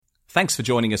Thanks for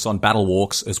joining us on Battle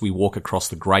Walks as we walk across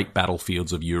the great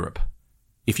battlefields of Europe.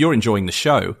 If you're enjoying the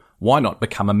show, why not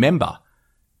become a member?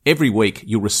 Every week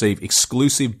you'll receive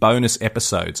exclusive bonus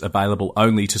episodes available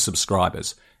only to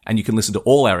subscribers, and you can listen to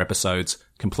all our episodes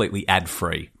completely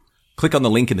ad-free. Click on the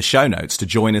link in the show notes to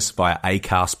join us via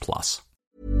Acast+.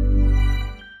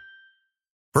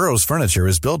 Burrow's furniture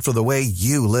is built for the way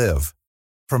you live.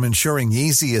 From ensuring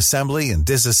easy assembly and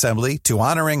disassembly to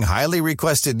honoring highly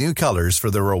requested new colors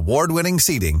for their award-winning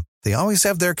seating, they always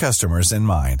have their customers in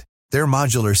mind. Their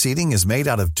modular seating is made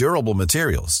out of durable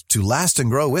materials to last and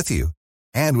grow with you.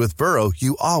 And with Burrow,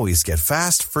 you always get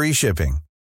fast, free shipping.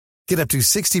 Get up to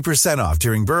 60% off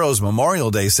during Burrow's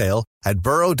Memorial Day sale at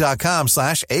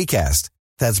burrow.com/ACAST.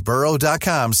 That's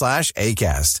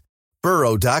burrow.com/ACAST.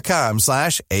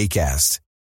 burrow.com/ACAST.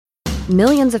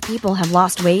 Millions of people have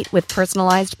lost weight with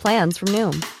personalized plans from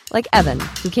Noom. Like Evan,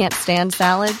 who can't stand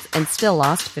salads and still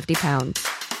lost 50 pounds.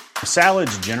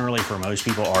 Salads generally for most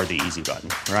people are the easy button,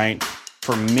 right?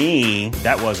 For me,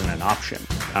 that wasn't an option.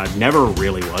 I never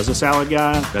really was a salad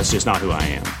guy. That's just not who I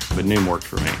am. But Noom worked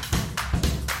for me.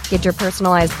 Get your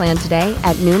personalized plan today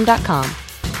at Noom.com.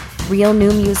 Real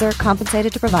Noom user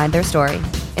compensated to provide their story.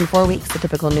 In 4 weeks, the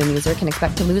typical Noom user can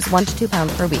expect to lose 1 to 2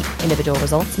 pounds per week. Individual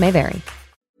results may vary.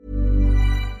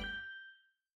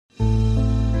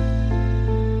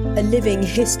 A Living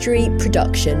History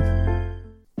production.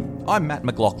 I'm Matt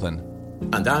McLaughlin.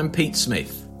 And I'm Pete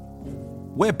Smith.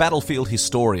 We're battlefield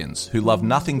historians who love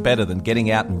nothing better than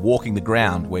getting out and walking the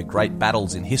ground where great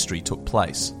battles in history took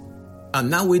place. And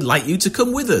now we'd like you to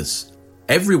come with us.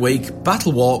 Every week,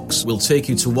 Battle Walks will take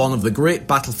you to one of the great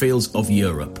battlefields of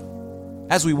Europe.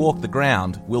 As we walk the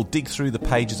ground, we'll dig through the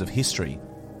pages of history.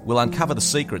 We'll uncover the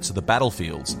secrets of the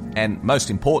battlefields, and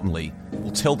most importantly, we'll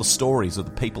tell the stories of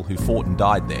the people who fought and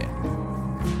died there.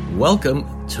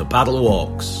 Welcome to Battle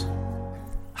Walks.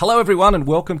 Hello everyone, and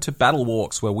welcome to Battle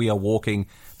Walks, where we are walking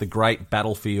the great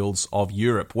battlefields of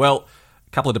Europe. Well, a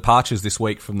couple of departures this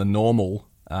week from the normal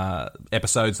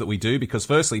episodes that we do, because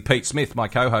firstly, Pete Smith, my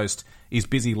co-host, is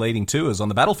busy leading tours on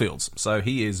the battlefields. So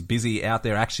he is busy out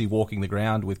there actually walking the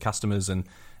ground with customers and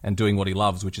doing what he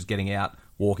loves, which is getting out,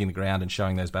 walking the ground and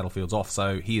showing those battlefields off.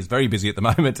 So he is very busy at the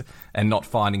moment and not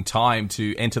finding time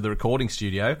to enter the recording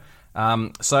studio.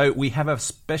 So we have a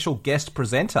special guest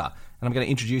presenter, and I'm going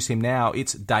to introduce him now.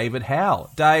 It's David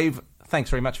Howell. Dave, thanks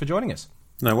very much for joining us.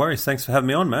 No worries. Thanks for having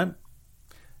me on, Matt.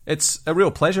 It's a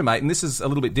real pleasure, mate, and this is a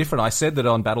little bit different. I said that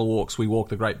on Battle Walks we walk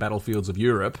the great battlefields of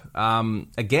Europe.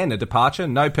 Again, a departure,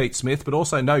 no Pete Smith, but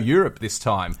also no Europe this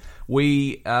time.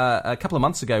 We, a couple of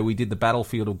months ago, we did the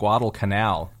battlefield of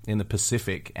Guadalcanal in the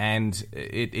Pacific, and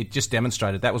it just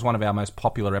demonstrated, that was one of our most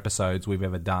popular episodes we've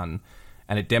ever done,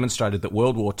 and it demonstrated that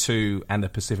World War II and the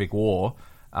Pacific War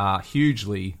are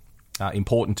hugely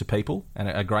important to people and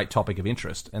a great topic of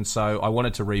interest. And so I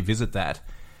wanted to revisit that.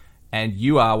 And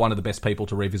you are one of the best people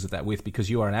to revisit that with, because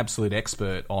you are an absolute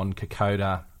expert on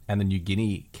Kokoda and the New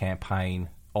Guinea campaign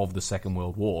of the Second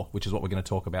World War, which is what we're going to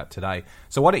talk about today.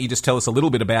 So why don't you just tell us a little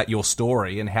bit about your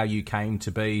story and how you came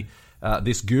to be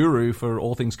this guru for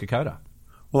all things Kokoda?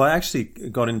 Well, I actually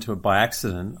got into it by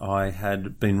accident. I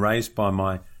had been raised by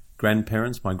my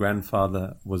grandparents. My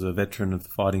grandfather was a veteran of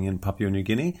fighting in Papua New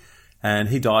Guinea, and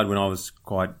he died when I was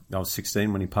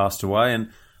 16 when he passed away, and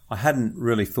I hadn't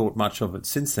really thought much of it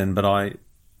since then, but I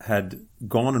had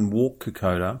gone and walked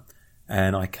Kokoda,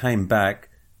 and I came back,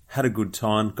 had a good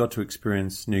time, got to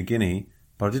experience New Guinea,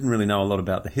 but I didn't really know a lot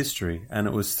about the history. And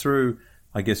it was through,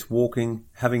 I guess, walking,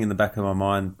 having in the back of my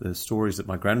mind the stories that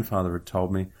my grandfather had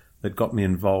told me that got me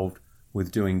involved with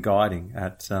doing guiding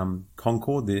at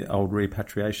Concord, the old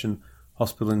repatriation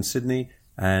hospital in Sydney,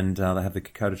 and they have the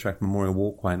Kokoda Track Memorial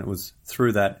Walkway. And it was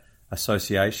through that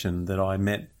association that I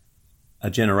met a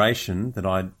generation that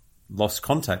I'd lost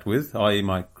contact with, i.e.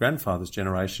 my grandfather's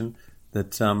generation,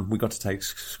 that we got to take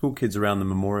school kids around the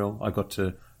memorial. I got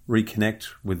to reconnect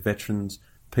with veterans,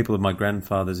 people of my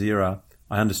grandfather's era.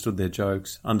 I understood their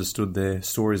jokes, understood their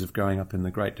stories of growing up in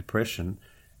the Great Depression.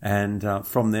 And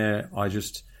from there, I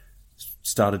just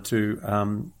started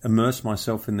to immerse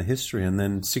myself in the history. And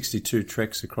then 62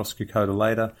 treks across Kokoda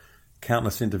later,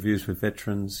 countless interviews with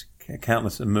veterans,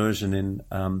 countless immersion in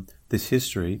this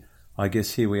history. I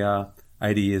guess here we are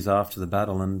 80 years after the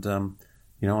battle, and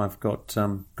I've got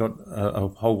a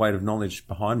whole weight of knowledge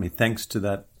behind me thanks to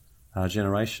that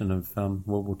generation of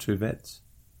World War II vets.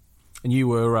 And you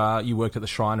worked at the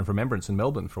Shrine of Remembrance in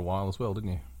Melbourne for a while as well,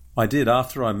 didn't you? I did.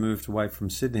 After I moved away from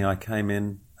Sydney, I came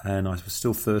in and I was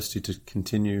still thirsty to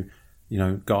continue,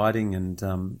 guiding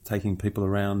and taking people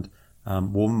around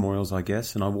war memorials, I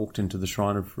guess. And I walked into the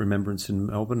Shrine of Remembrance in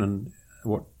Melbourne, and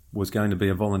what was going to be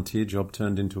a volunteer job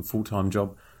turned into a full-time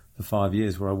job for 5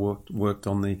 years, where I worked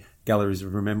on the Galleries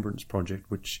of Remembrance project,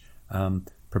 which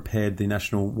prepared the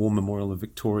National War Memorial of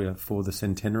Victoria for the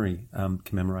centenary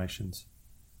commemorations.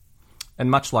 And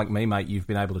much like me, mate, you've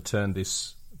been able to turn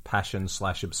this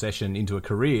passion/obsession into a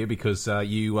career, because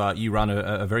you run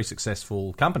a very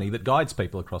successful company that guides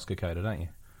people across Kokoda, don't you?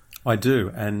 I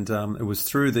do, and it was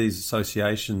through these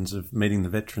associations of meeting the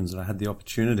veterans that I had the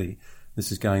opportunity.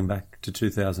 This is going back to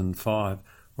 2005,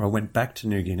 where I went back to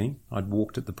New Guinea. I'd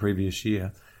walked it the previous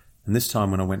year, and this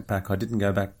time when I went back, I didn't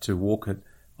go back to walk it.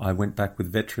 I went back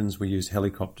with veterans. We used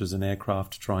helicopters and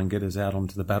aircraft to try and get us out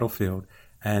onto the battlefield,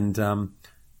 and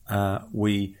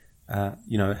we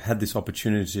had this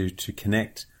opportunity to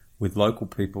connect with local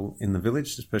people in the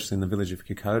village, especially in the village of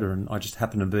Kokoda, and I just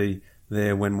happened to be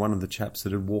there when one of the chaps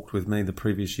that had walked with me the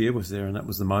previous year was there, and that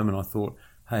was the moment I thought,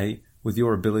 hey, with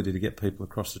your ability to get people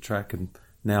across the track and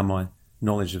now my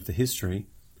knowledge of the history,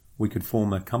 we could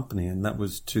form a company. And that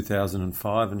was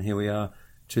 2005, and here we are,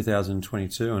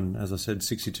 2022, and as I said,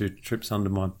 62 trips under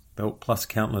my belt, plus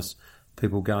countless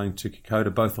people going to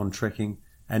Kokoda, both on trekking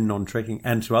and non-trekking,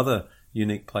 and to other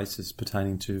unique places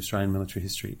pertaining to Australian military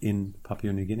history in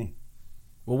Papua New Guinea.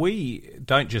 Well, we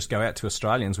don't just go out to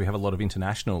Australians. We have a lot of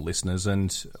international listeners,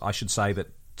 and I should say that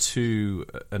to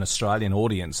an Australian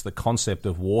audience, the concept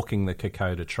of walking the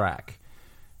Kokoda track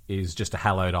is just a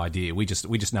hallowed idea. We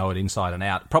just know it inside and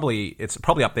out. It's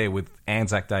probably up there with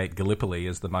Anzac Day at Gallipoli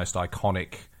as the most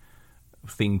iconic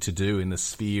thing to do in the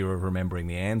sphere of remembering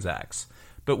the Anzacs.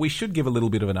 But we should give a little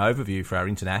bit of an overview for our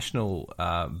international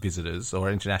visitors or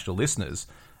international listeners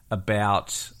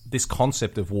about this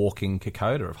concept of walking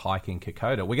Kokoda, of hiking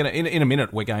Kokoda. We're going to, in a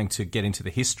minute, we're going to get into the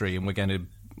history, and we're going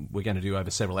to do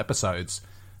over several episodes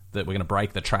that we're going to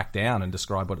break the track down and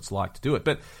describe what it's like to do it.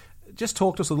 But just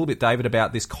talk to us a little bit, David,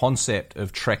 about this concept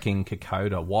of trekking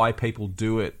Kokoda, why people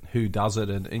do it, who does it,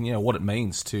 and what it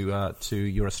means to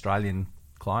your Australian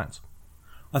clients.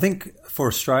 I think for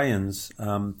Australians,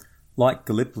 like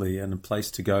Gallipoli, and a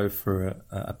place to go for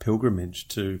a pilgrimage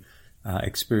to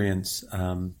experience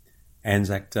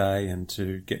Anzac Day and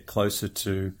to get closer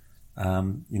to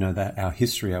that our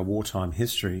history, our wartime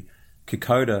history,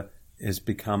 Kokoda has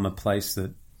become a place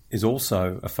that is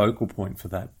also a focal point for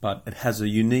that. But it has a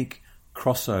unique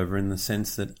crossover in the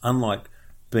sense that, unlike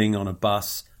being on a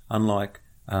bus, unlike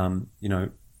in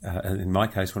my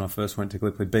case when I first went to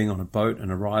Gallipoli, being on a boat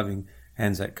and arriving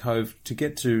Anzac Cove, to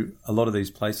get to a lot of these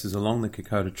places along the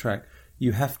Kokoda track,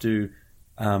 you have to,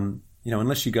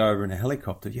 unless you go over in a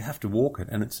helicopter, you have to walk it,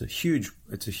 and it's a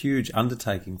huge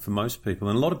undertaking for most people.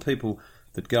 And a lot of people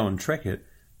that go and trek it,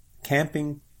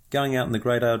 camping, going out in the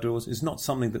great outdoors, is not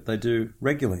something that they do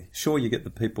regularly. Sure, you get the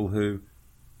people who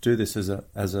do this as a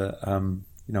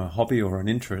hobby or an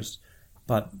interest,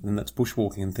 and that's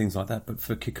bushwalking and things like that. But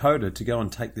for Kokoda to go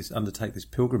and undertake this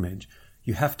pilgrimage,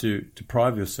 you have to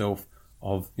deprive yourself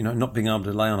of, not being able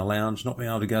to lay on a lounge, not being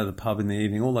able to go to the pub in the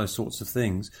evening, all those sorts of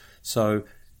things. So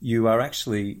you are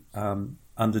actually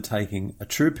undertaking a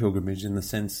true pilgrimage in the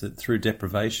sense that through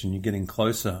deprivation, you're getting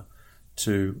closer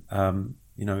to,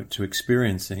 to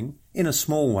experiencing in a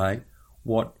small way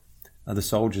what the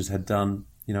soldiers had done,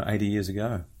 80 years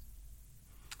ago.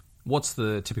 What's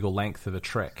the typical length of a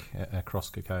trek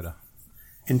across Kokoda?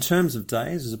 In terms of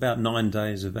days, it's about 9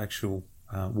 days of actual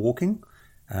walking,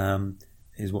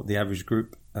 is what the average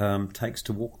group takes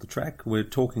to walk the track. We're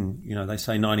talking, they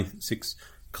say 96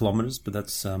 kilometres, but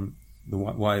that's the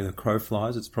way the crow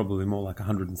flies. It's probably more like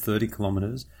 130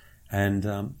 kilometres. And,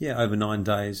 over 9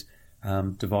 days,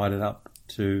 divided up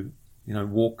to,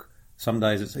 walk. Some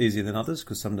days it's easier than others,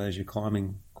 because some days you're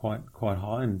climbing quite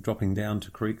high and dropping down to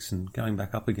creeks and going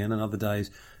back up again. And other days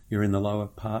you're in the lower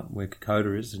part where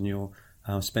Kokoda is, and you're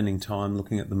spending time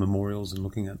looking at the memorials and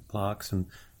looking at plaques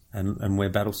and where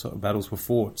battles were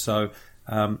fought. So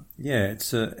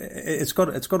it's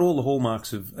got all the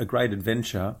hallmarks of a great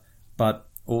adventure, but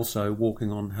also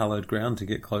walking on hallowed ground to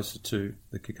get closer to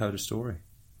the Kokoda story.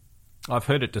 I've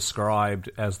heard it described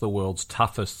as the world's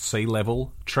toughest sea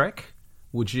level trek.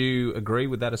 Would you agree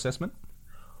with that assessment?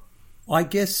 I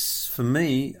guess for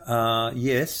me,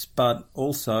 yes, but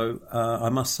also I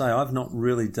must say I've not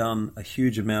really done a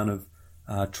huge amount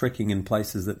of trekking in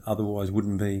places that otherwise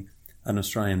wouldn't be an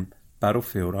Australian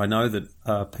battlefield. I know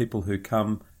that people who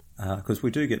come, because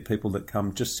we do get people that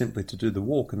come just simply to do the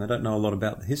walk, and they don't know a lot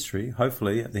about the history.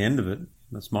 Hopefully at the end of it,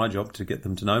 that's my job to get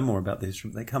them to know more about the history.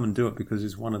 But they come and do it because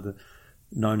it's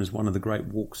known as one of the great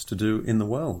walks to do in the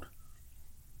world.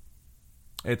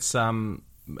 It's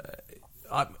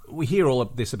we hear all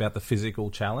of this about the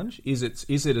physical challenge. Is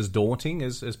it as daunting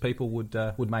as people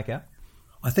would make out?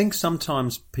 I think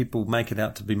sometimes people make it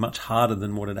out to be much harder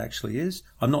than what it actually is.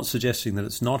 I'm not suggesting that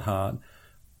it's not hard,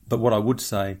 but what I would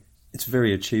say, it's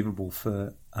very achievable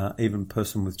for even a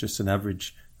person with just an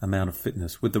average amount of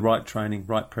fitness. With the right training,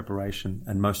 right preparation,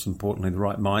 and most importantly, the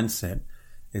right mindset,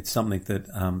 it's something that,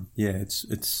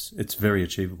 it's very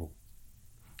achievable.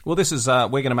 Well, this is we're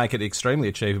going to make it extremely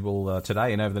achievable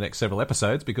today and over the next several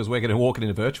episodes because we're going to walk it in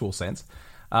a virtual sense.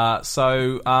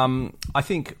 So I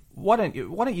think why don't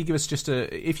you give us just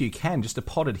if you can, just a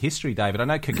potted history, David? I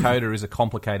know Kokoda is a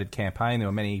complicated campaign. There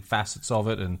were many facets of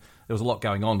it, and there was a lot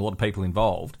going on, a lot of people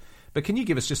involved. But can you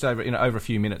give us just over a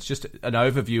few minutes, just an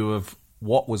overview of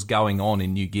what was going on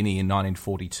in New Guinea in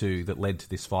 1942 that led to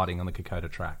this fighting on the Kokoda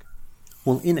Track?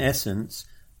 Well, in essence,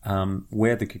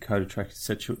 where the Kokoda Track is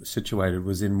situated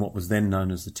was in what was then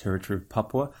known as the territory of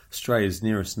Papua, Australia's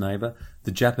nearest neighbour.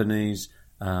 The Japanese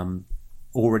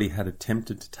already had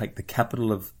attempted to take the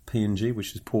capital of PNG,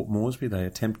 which is Port Moresby. They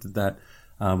attempted that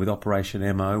with Operation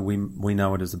MO. We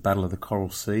know it as the Battle of the Coral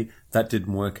Sea. That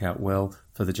didn't work out well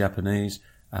for the Japanese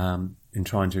in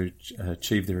trying to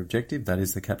achieve their objective, that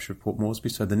is the capture of Port Moresby.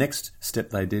 So the next step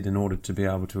they did in order to be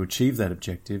able to achieve that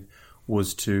objective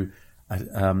was to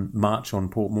march on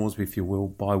Port Moresby, if you will,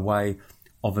 by way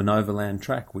of an overland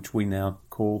track, which we now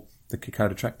call the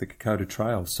Kokoda Track, the Kokoda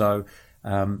Trail. So,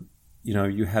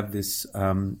 you have this,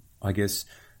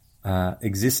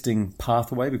 existing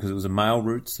pathway because it was a mail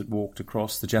routes that walked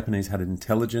across. The Japanese had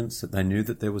intelligence that they knew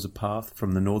that there was a path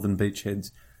from the northern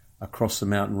beachheads across the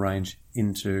mountain range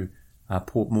into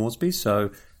Port Moresby.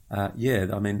 So,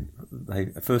 they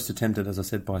first attempted, as I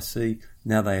said, by sea.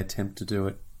 Now they attempt to do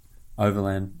it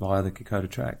overland via the Kokoda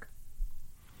Track.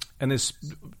 And there's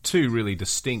two really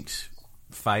distinct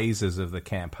phases of the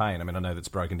campaign. I mean, I know that's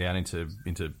broken down into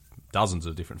dozens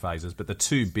of different phases, but the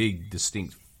two big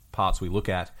distinct parts we look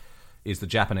at is the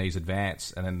Japanese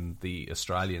advance and then the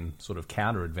Australian sort of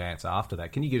counter advance after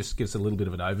that. Can you give us a little bit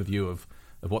of an overview of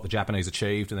what the Japanese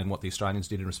achieved and then what the Australians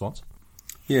did in response?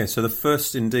 Yeah, so the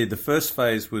first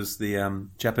phase was the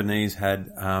Japanese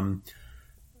had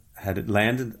it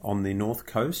landed on the north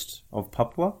coast of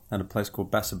Papua at a place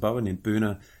called Basaboa near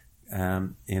Buna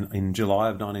in July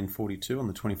of 1942, on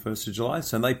the 21st of July.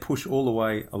 So they push all the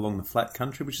way along the flat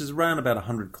country, which is around about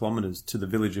 100 kilometres to the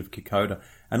village of Kokoda.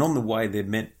 And on the way, they're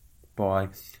met by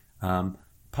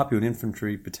Papuan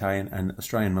Infantry Battalion and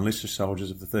Australian militia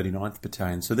soldiers of the 39th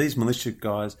Battalion. So these militia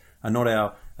guys are not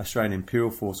our Australian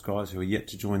Imperial Force guys who are yet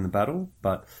to join the battle,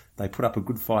 but they put up a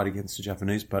good fight against the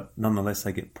Japanese, but nonetheless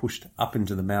they get pushed up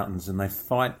into the mountains and they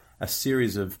fight a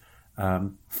series of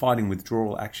fighting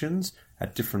withdrawal actions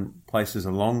at different places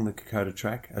along the Kokoda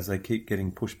Track as they keep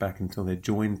getting pushed back until they're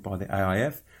joined by the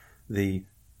AIF. The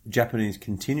Japanese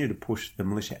continue to push the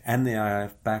militia and the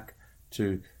AIF back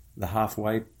to the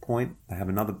halfway point. They have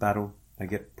another battle. They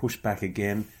get pushed back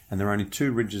again, and they're only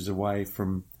 2 ridges away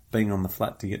from being on the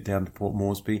flat to get down to Port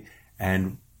Moresby.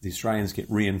 And the Australians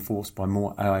get reinforced by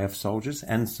more AIF soldiers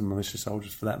and some militia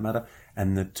soldiers for that matter.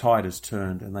 And the tide has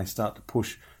turned, and they start to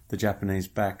push the Japanese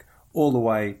back all the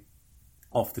way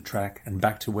off the track and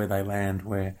back to where they land,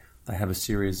 where they have a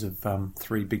series of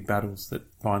 3 big battles that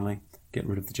finally get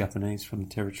rid of the Japanese from the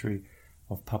territory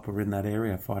of Papua in that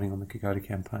area, fighting on the Kokoda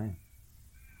campaign.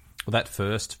 Well, that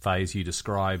first phase you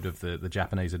described of the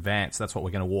Japanese advance, that's what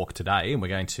we're going to walk today, and we're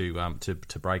going to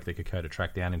break the Kokoda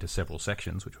Track down into several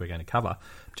sections, which we're going to cover.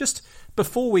 Just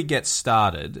before we get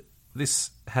started,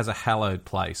 this has a hallowed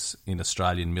place in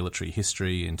Australian military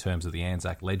history in terms of the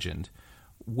Anzac legend.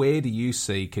 Where do you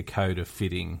see Kokoda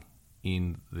fitting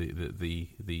in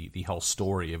the whole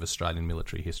story of Australian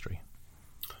military history?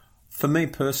 For me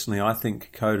personally, I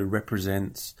think Kokoda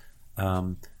represents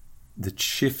the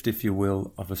shift, if you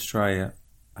will, of Australia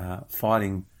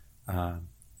fighting,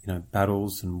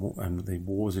 battles and the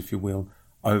wars, if you will,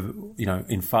 over,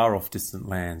 in far off distant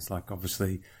lands, like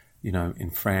obviously, in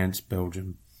France,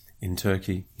 Belgium, in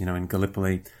Turkey, in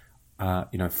Gallipoli,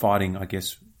 fighting, I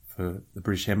guess, for the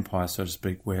British Empire, so to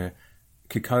speak, where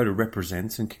Kokoda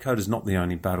represents, and Kokoda is not the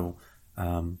only battle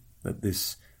that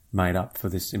this made up for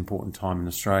this important time in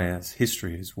Australia's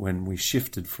history, is when we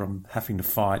shifted from having to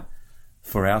fight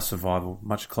for our survival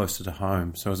much closer to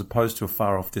home. So as opposed to a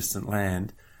far-off distant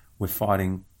land, we're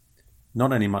fighting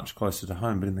not only much closer to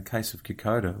home, but in the case of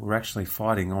Kokoda, we're actually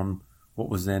fighting on what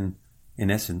was then,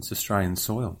 in essence, Australian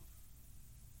soil.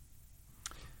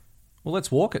 Well,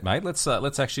 let's walk it, mate. Let's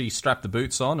actually strap the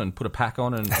boots on and put a pack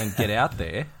on and get out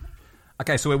there.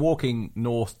 Okay, so we're walking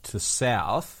north to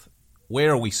south.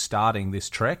 Where are we starting this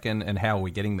trek, and how are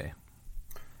we getting there?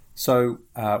 So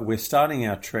we're starting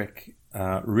our trek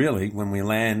really when we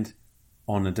land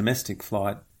on a domestic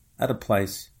flight at a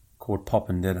place called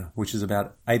Popondetta, which is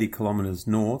about 80 kilometres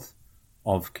north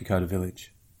of Kokoda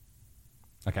village.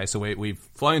 Okay, so we've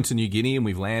flown to New Guinea and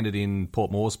we've landed in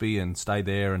Port Moresby and stayed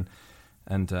there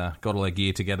and got all our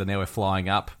gear together. Now we're flying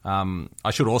up.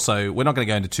 I should also, we're not going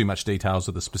to go into too much details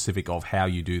of the specific of how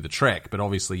you do the trek, but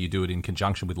obviously you do it in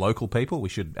conjunction with local people. We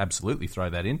should absolutely throw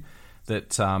that in,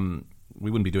 that we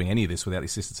wouldn't be doing any of this without the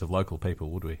assistance of local people,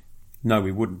 would we? No,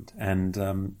 we wouldn't. And,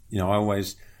 I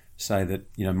always say that,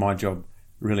 my job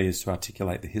really is to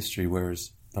articulate the history,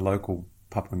 whereas the local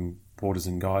Papuan porters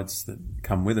and guides that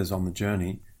come with us on the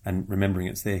journey, and remembering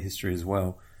it's their history as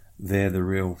well, they're the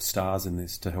real stars in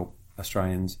this to help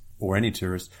Australians or any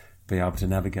tourist be able to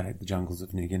navigate the jungles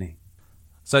of New Guinea.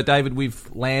 So, David, we've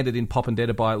landed in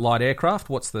Popondetta by light aircraft.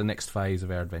 What's the next phase of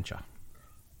our adventure?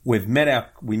 We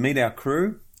meet our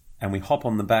crew and we hop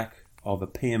on the back of a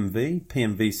PMV.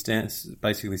 PMV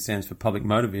basically stands for public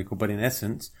motor vehicle, but in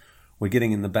essence, we're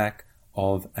getting in the back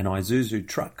of an Isuzu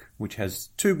truck, which has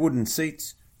two wooden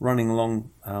seats running along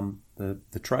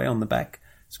the tray on the back.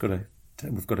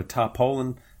 We've got a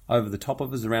tarpaulin over the top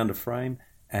of us around a frame,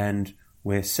 and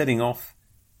we're setting off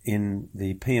in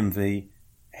the PMV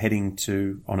heading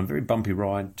on a very bumpy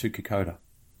ride to Kokoda.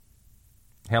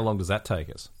 How long does that take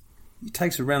us? It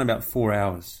takes around about 4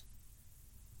 hours.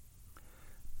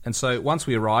 And so once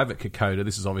we arrive at Kokoda,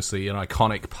 this is obviously an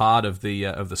iconic part of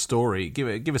the story.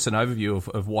 Give us an overview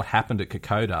of what happened at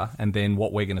Kokoda and then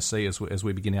what we're going to see as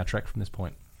we begin our trek from this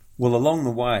point. Well, along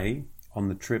the way on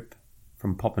the trip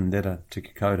from Popondetta to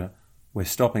Kokoda, we're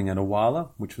stopping at Awala,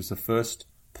 which was the first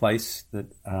place that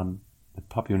the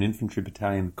Papuan Infantry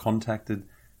Battalion contacted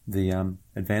the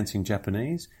advancing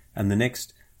Japanese. And the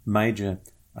next major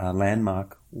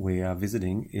landmark we are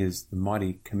visiting is the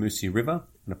mighty Kamusi River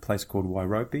in a place called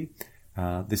Wairopi.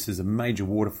 This is a major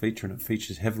water feature, and it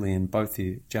features heavily in both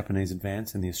the Japanese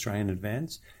advance and the Australian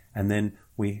advance. And then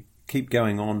we keep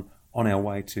going on our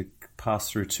way to pass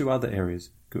through two other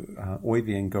areas,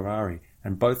 Oivi and Gorari.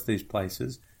 And both these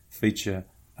places feature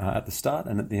at the start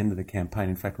and at the end of the campaign.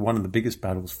 In fact, one of the biggest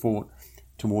battles fought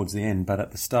towards the end, but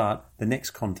at the start, the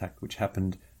next contact which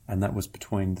happened, and that was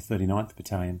between the 39th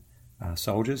Battalion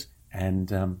soldiers and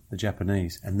the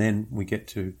Japanese. And then we get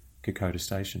to Kokoda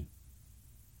Station.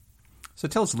 So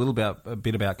tell us a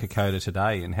bit about Kokoda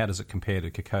today, and how does it compare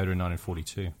to Kokoda in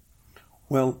 1942?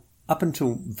 Well, up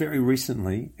until very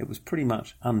recently, it was pretty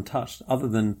much untouched, other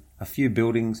than a few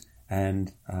buildings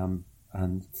and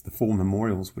the four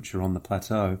memorials which are on the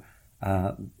plateau.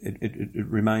 It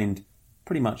remained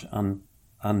pretty much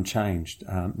unchanged.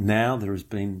 Now there has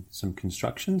been some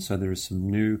construction, so there is some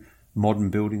new modern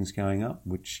buildings going up,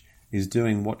 which is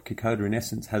doing what Kokoda in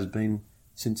essence has been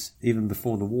since even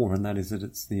before the war, and that is that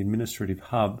it's the administrative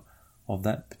hub of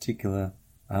that particular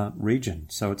region.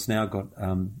 So it's now got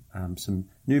some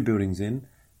new buildings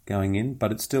going in,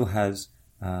 but it still has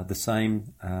the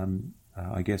same,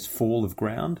 fall of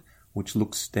ground, which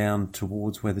looks down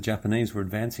towards where the Japanese were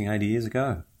advancing 80 years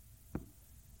ago.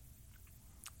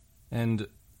 And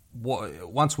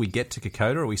once we get to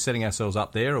Kokoda, are we setting ourselves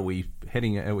up there? Are we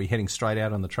heading straight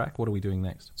out on the track? What are we doing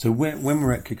next? So when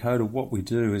we're at Kokoda, what we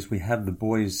do is we have the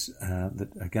boys that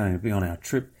are going to be on our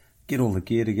trip get all the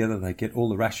gear together. They get all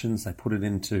the rations. They put it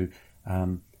into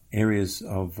areas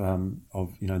of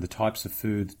the types of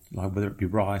food, like whether it be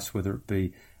rice, whether it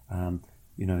be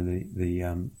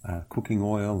the cooking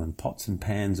oil and pots and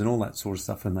pans and all that sort of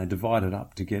stuff, and they divide it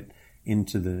up to get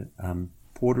into the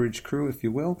porterage crew, if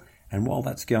you will. And while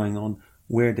that's going on,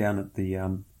 we're down at the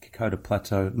Kokoda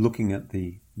Plateau looking at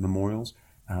the memorials,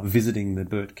 visiting the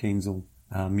Bert Kienzl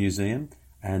Museum,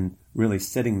 and really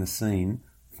setting the scene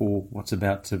for what's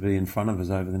about to be in front of us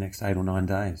over the next 8 or 9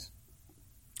 days.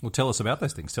 Well, tell us about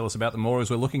those things. Tell us about the memorials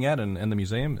we're looking at and the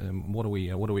museum. And what are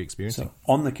we experiencing? So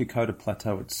on the Kokoda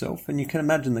Plateau itself, and you can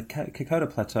imagine the Kokoda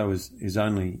Plateau is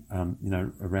only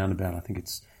around about, I think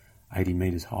it's 80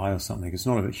 metres high or something. It's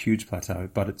not a huge plateau,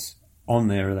 but it's on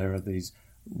there. There are these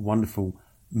wonderful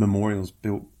memorials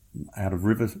built out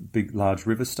of big, large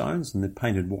river stones, and they're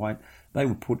painted white. They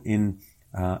were put in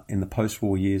the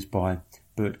post-war years by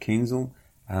Bert Kienzl.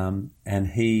 And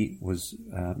he was,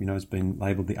 has been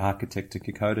labelled the architect of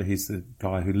Kokoda. He's the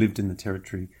guy who lived in the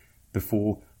territory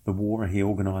before the war. He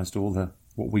organised all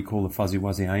what we call the Fuzzy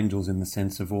Wuzzy Angels, in the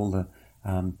sense of all the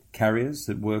carriers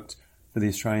that worked for the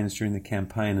Australians during the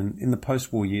campaign. And in the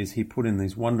post-war years, he put in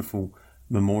these wonderful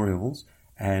memorials.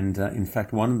 And in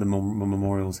fact, one of the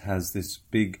memorials has this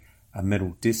big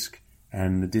metal disc,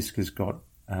 and the disc has got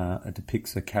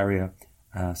depicts a carrier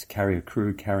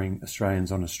crew carrying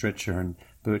Australians on a stretcher, and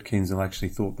Bert Kienzl actually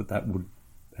thought that would,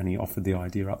 and he offered the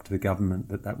idea up to the government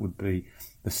that would be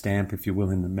the stamp, if you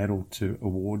will, in the medal to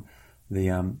award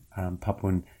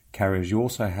Papuan carriers. You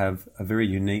also have a very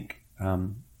unique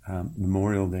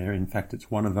memorial there. In fact, it's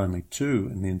one of only two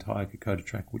in the entire Kokoda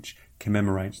track which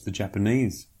commemorates the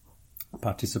Japanese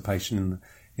participation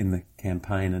in the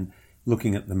campaign. And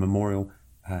looking at the memorial,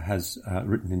 has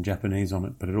written in Japanese on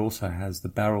it, but it also has the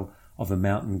barrel of a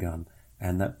mountain gun,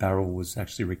 and that barrel was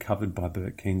actually recovered by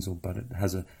Bert Kienzl, but it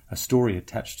has a story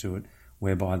attached to it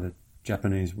whereby the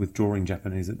withdrawing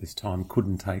Japanese at this time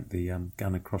couldn't take the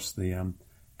gun across the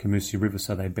Kamusi River,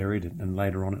 so they buried it, and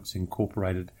later on it's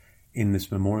incorporated in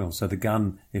this memorial. So the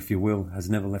gun, if you will, has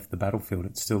never left the battlefield.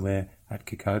 It's still there at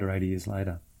Kokoda 80 years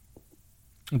later.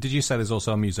 Did you say there's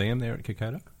also a museum there at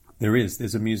Kokoda? There is.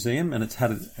 There's a museum, and it's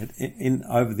had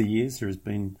over the years. There has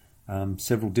been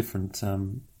several different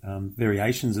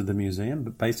variations of the museum,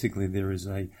 but basically there is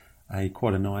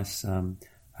quite a nice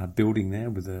building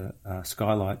there with a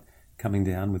skylight coming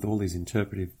down with all these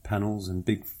interpretive panels and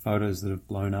big photos that have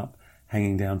blown up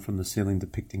hanging down from the ceiling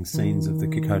depicting scenes of the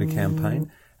Kokoda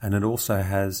campaign. And it also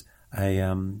has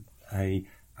some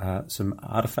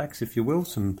artifacts, if you will,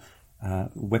 some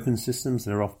weapon systems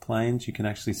that are off planes. You can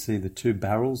actually see the two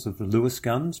barrels of the Lewis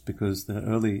guns, because the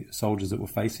early soldiers that were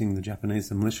facing the Japanese,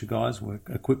 the militia guys, were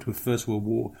equipped with First World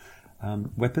War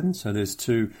weapons. So there's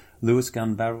two Lewis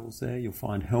gun barrels there. You'll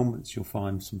find helmets, you'll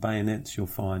find some bayonets, you'll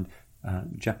find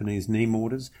Japanese knee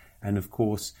mortars, and of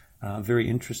course, very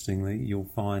interestingly, you'll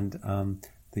find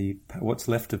what's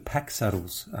left of pack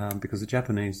saddles, because the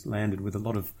Japanese landed with a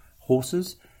lot of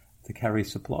horses to carry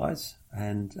supplies,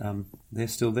 and they're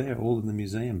still there, all in the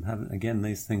museum. Again,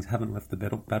 these things haven't left the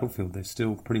battlefield. They're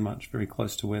still pretty much very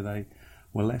close to where they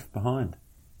were left behind.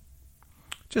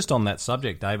 Just on that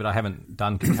subject, David, I haven't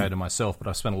done Kokoda myself, but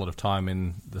I've spent a lot of time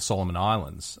in the Solomon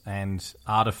Islands, and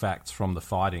artefacts from the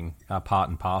fighting are part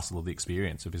and parcel of the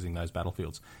experience of visiting those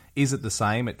battlefields. Is it the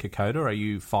same at Kokoda? Are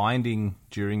you finding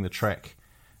during the trek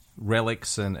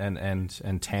relics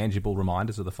and tangible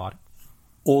reminders of the fighting?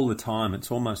 All the time.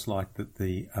 It's almost like that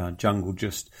the jungle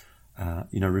just,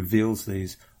 reveals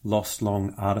these lost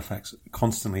long artifacts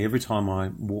constantly. Every time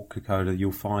I walk Kokoda,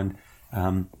 you'll find,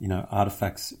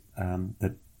 artifacts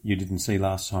that you didn't see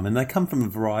last time. And they come from a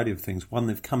variety of things. One,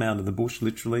 they've come out of the bush,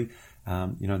 literally.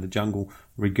 The jungle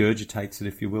regurgitates it,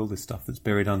 if you will, the stuff that's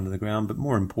buried under the ground. But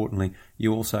more importantly,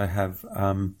 you also have,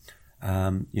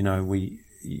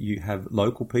 you have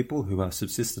local people who are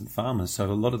subsistent farmers.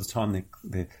 So a lot of the time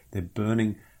they're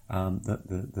burning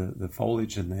the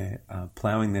foliage, and they're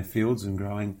ploughing their fields and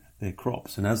growing their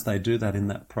crops. And as they do that in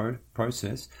that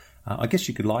process, I guess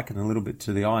you could liken it a little bit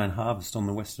to the iron harvest on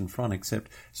the Western Front,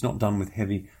 except it's not done with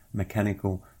heavy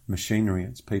mechanical machinery.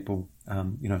 It's people,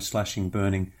 slashing,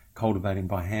 burning, cultivating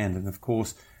by hand. And of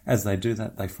course, as they do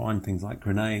that, they find things like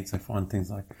grenades, they find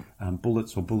things like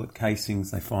bullets or bullet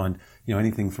casings, they find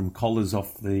anything from collars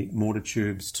off the mortar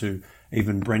tubes to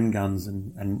even Bren guns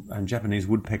and Japanese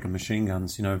woodpecker machine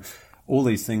guns. All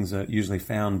these things are usually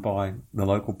found by the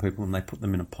local people, and they put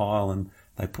them in a pile, and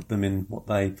they put them in what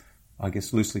they, I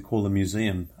guess, loosely call a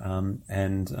museum.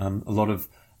 A lot of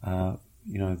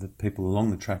the people along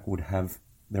the track would have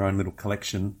their own little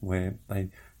collection where they,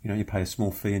 you pay a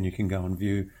small fee and you can go and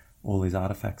view all these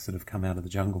artifacts that have come out of the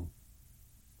jungle.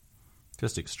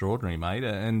 Just extraordinary, mate.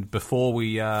 And before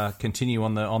we continue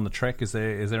on the trek, is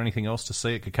there anything else to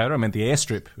see at Kokoda? I mean, the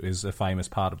airstrip is a famous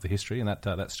part of the history, and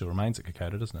that still remains at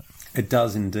Kokoda, doesn't it? It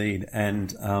does indeed.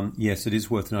 And yes, it is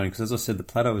worth noting, because as I said, the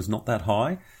plateau is not that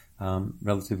high.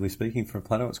 Relatively speaking, for a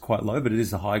plateau, it's quite low, but it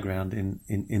is a high ground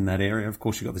in that area. Of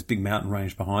course, you've got this big mountain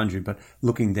range behind you, but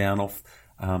looking down off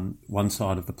one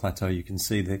side of the plateau, you can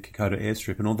see the Kokoda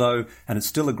airstrip. And it's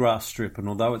still a grass strip, and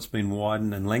although it's been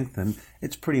widened and lengthened,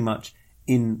 it's pretty much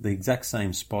in the exact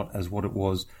same spot as what it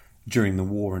was during the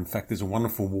war. In fact, there's a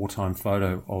wonderful wartime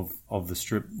photo of the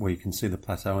strip where you can see the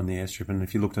plateau and the airstrip. And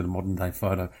if you looked at a modern day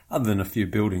photo, other than a few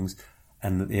buildings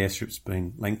and that the airstrip's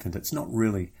been lengthened, it's not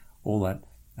really all that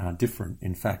different.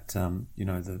 In fact,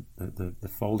 the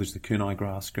foliage, the kunai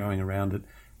grass growing around it,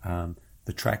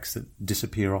 the tracks that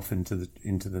disappear off into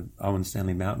the Owen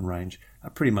Stanley mountain range are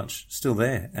pretty much still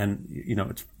there. And,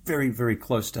 it's very, very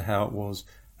close to how it was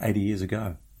 80 years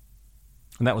ago.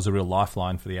 And that was a real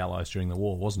lifeline for the Allies during the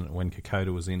war, wasn't it? When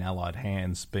Kokoda was in Allied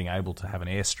hands, being able to have an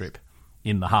airstrip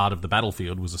in the heart of the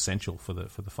battlefield was essential for the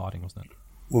fighting, wasn't it?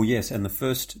 Well, yes, and the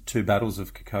first two battles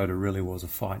of Kokoda really was a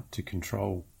fight to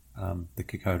control the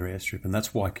Kokoda airstrip, and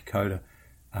that's why Kokoda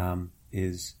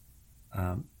is,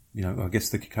 I guess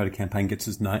the Kokoda campaign gets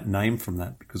its name from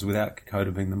that, because without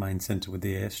Kokoda being the main centre with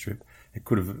the airstrip, It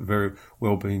could have very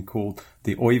well been called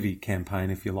the Oivi campaign,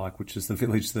 if you like, which is the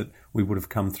village that we would have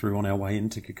come through on our way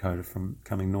into Kokoda from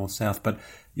coming north-south. But,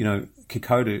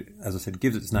 Kokoda, as I said,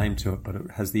 gives its name to it, but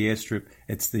it has the airstrip.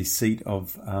 It's the seat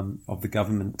of the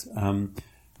government,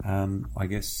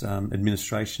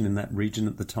 administration in that region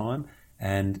at the time.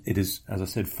 And it is, as I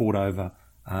said, fought over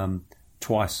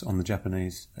twice on the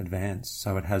Japanese advance.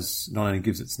 So it has not only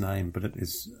gives its name, but it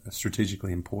is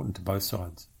strategically important to both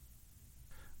sides.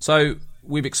 So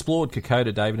we've explored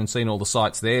Kokoda, David, and seen all the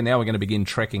sites there. Now we're going to begin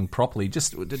trekking properly.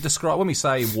 Just describe, when we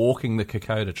say walking the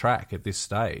Kokoda track at this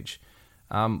stage,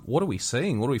 what are we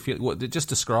seeing? What do we feel? Just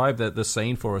describe the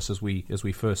scene for us as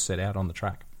we first set out on the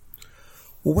track.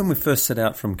 Well, when we first set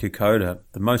out from Kokoda,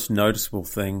 the most noticeable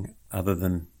thing, other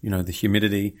than the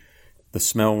humidity, the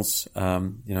smells,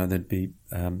 there'd be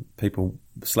people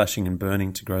slashing and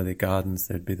burning to grow their gardens.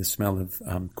 There'd be the smell of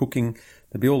cooking.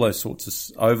 There'd be all those sorts of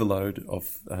overload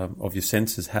of your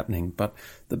senses happening. But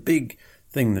the big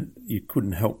thing that you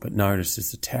couldn't help but notice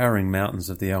is the towering mountains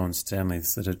of the Owen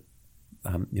Stanleys that are,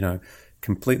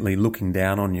 completely looking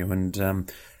down on you.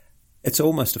 And it's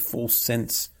almost a false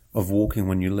sense of walking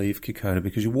when you leave Kokoda,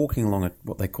 because you're walking along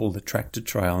what they call the tractor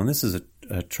trail. And this is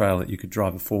a trail that you could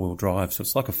drive a four-wheel drive. So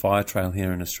it's like a fire trail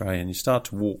here in Australia. And you start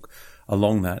to walk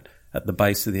along that at the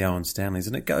base of the Owen Stanleys.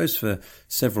 And it goes for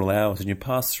several hours. And you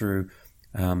pass through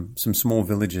some small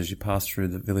villages. You pass through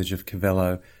the village of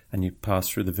Cavello and you pass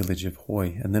through the village of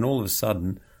Hoy. And then all of a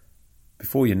sudden,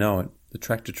 before you know it, the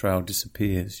tractor trail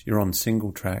disappears. You're on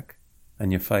single track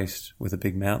and you're faced with a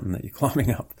big mountain that you're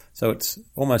climbing up. So it's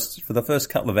almost, for the first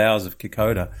couple of hours of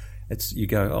Kokoda, you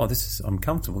go, I'm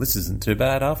comfortable. This isn't too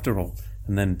bad after all.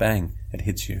 And then bang, it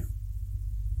hits you.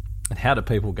 And how do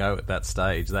people go at that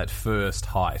stage, that first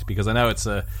height? Because I know it's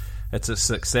a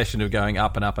succession of going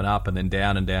up and up and up and then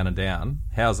down and down and down.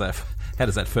 How does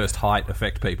that first height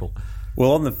affect people?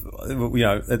 Well, all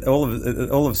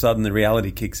of a sudden the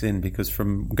reality kicks in, because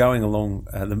from going along,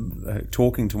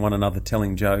 talking to one another,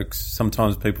 telling jokes,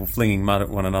 sometimes people flinging mud at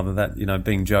one another, that,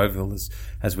 being jovial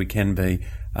as we can be,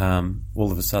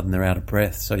 all of a sudden they're out of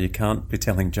breath. So you can't be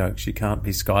telling jokes, you can't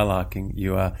be skylarking,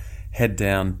 you are head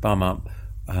down, bum up,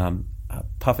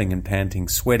 puffing and panting,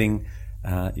 sweating,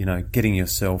 getting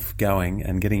yourself going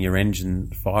and getting your engine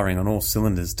firing on all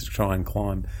cylinders to try and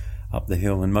climb up the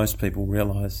hill. And most people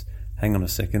realise, hang on a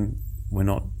second, we're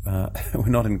not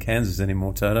in Kansas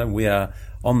anymore, Toto. We are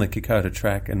on the Kokoda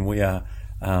track, and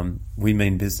we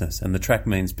mean business, and the track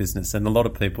means business. And a lot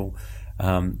of people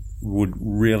would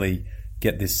really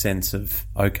get this sense of,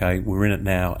 okay, we're in it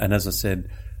now. And as I said,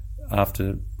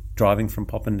 after driving from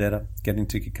Popondetta, getting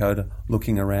to Kokoda,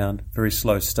 looking around, very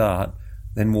slow start,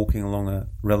 then walking along a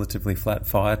relatively flat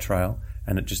fire trail,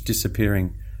 and it just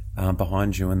disappearing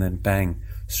behind you, and then bang,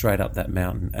 straight up that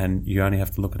mountain. And you only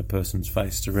have to look at a person's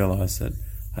face to realise that,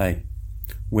 hey,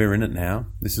 we're in it now.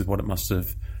 This is what it must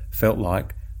have felt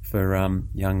like for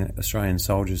young Australian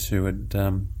soldiers who had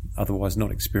otherwise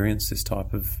not experienced this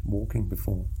type of walking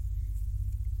before.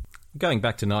 Going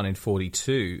back to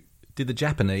 1942, did the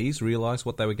Japanese realise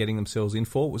what they were getting themselves in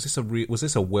for? Was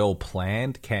this a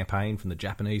well-planned campaign from the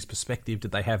Japanese perspective?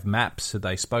 Did they have maps? Had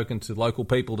they spoken to local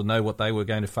people to know what they were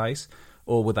going to face?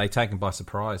 Or were they taken by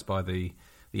surprise by the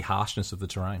harshness of the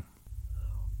terrain?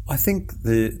 I think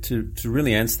to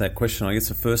really answer that question, I guess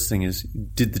the first thing is,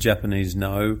 did the Japanese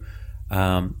know?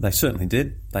 They certainly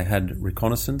did. They had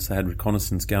reconnaissance. They had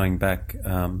reconnaissance going back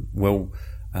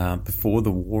before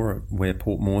the war, where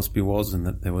Port Moresby was, and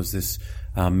that there was this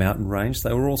mountain range.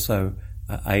 They were also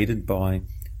aided by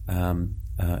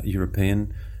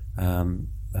European,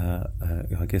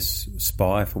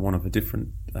 spy, for want of a different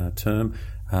term,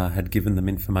 had given them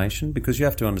information, because you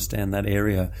have to understand that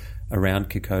area around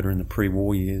Kokoda in the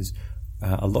pre-war years,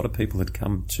 a lot of people had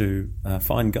come to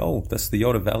find gold. That's the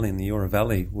Yora Valley, and the Yora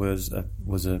Valley was a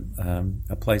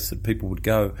place that people would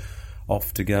go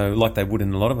off to go, like they would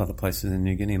in a lot of other places in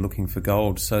New Guinea, looking for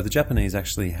gold. So the Japanese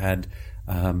actually had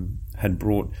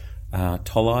brought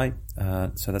Tolai,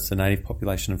 so that's the native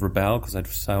population of Rabaul, because they'd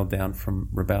sailed down from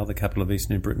Rabaul, the capital of East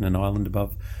New Britain, an island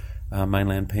above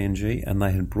mainland PNG, and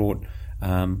they had brought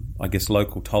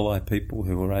local Tolai people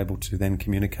who were able to then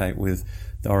communicate with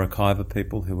the Oroquiva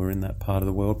people who were in that part of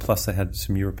the world, plus they had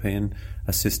some European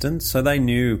assistance. So they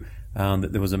knew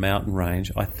that there was a mountain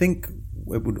range. I think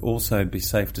it would also be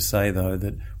safe to say, though,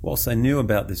 that whilst they knew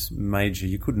about this major,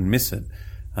 you couldn't miss it.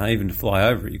 Even to fly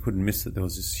over it, you couldn't miss that there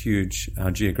was this huge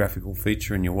geographical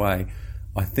feature in your way.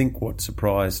 I think what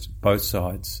surprised both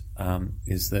sides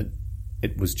is that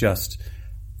it was just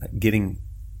getting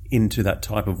into that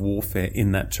type of warfare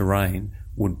in that terrain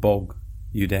would bog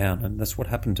you down. And that's what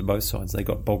happened to both sides. They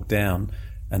got bogged down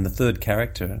And the third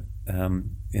character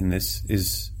in this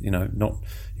is, not,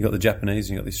 you've got the Japanese,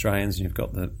 and you've got the Australians, and you've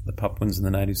got the Papuans and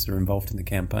the natives that are involved in the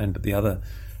campaign, but the other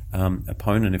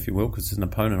opponent, if you will, because it's an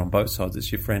opponent on both sides,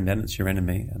 it's your friend and it's your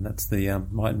enemy, and that's the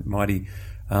mighty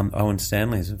Owen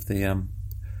Stanleys of the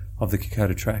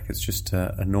Kokoda Track. It's just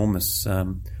an enormous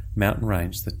mountain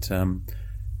range that,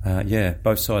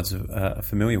 both sides are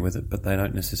familiar with it, but they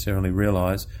don't necessarily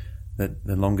realise that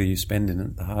the longer you spend in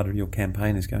it, the harder your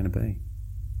campaign is going to be.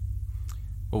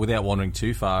 Well, without wandering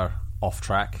too far off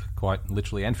track, quite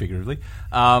literally and figuratively,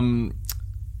 again,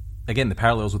 the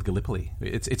parallels with Gallipoli.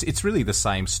 It's really the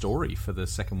same story for the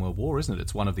Second World War, isn't it?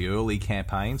 It's one of the early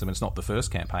campaigns. I mean, it's not the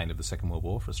first campaign of the Second World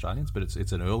War for Australians, but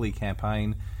it's an early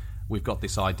campaign. We've got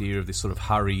this idea of this sort of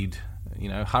hurried,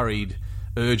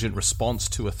 urgent response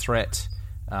to a threat.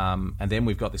 And then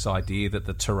we've got this idea that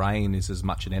the terrain is as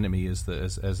much an enemy as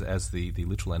the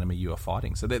literal enemy you are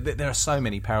fighting. So there are so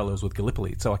many parallels with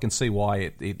Gallipoli. So I can see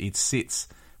why it sits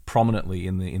prominently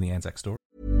in the Anzac story.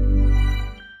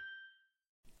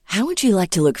 How would you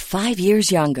like to look 5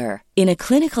 years younger? In a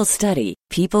clinical study,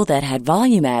 people that had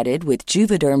volume added with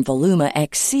Juvederm Voluma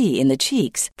XC in the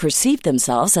cheeks perceived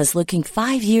themselves as looking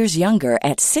 5 years younger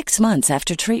at 6 months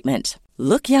after treatment.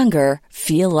 Look younger,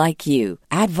 feel like you.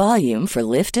 Add volume for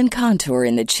lift and contour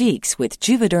in the cheeks with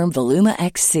Juvederm Voluma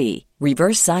XC.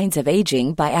 Reverse signs of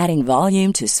aging by adding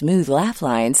volume to smooth laugh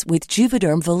lines with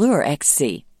Juvederm Volure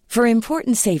XC. For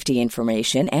important safety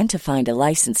information and to find a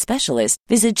licensed specialist,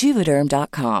 visit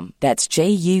Juvederm.com. That's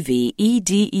JUVEDERM.com.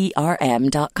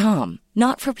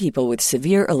 Not for people with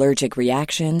severe allergic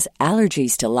reactions,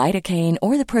 allergies to lidocaine,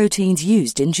 or the proteins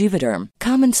used in Juvederm.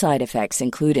 Common side effects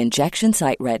include injection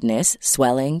site redness,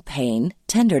 swelling, pain,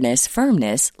 tenderness,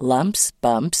 firmness, lumps,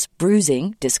 bumps,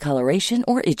 bruising, discoloration,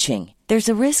 or itching. There's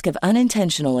a risk of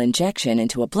unintentional injection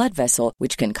into a blood vessel,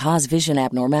 which can cause vision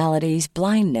abnormalities,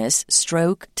 blindness,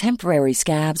 stroke, temporary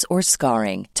scabs, or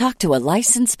scarring. Talk to a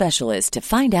licensed specialist to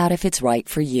find out if it's right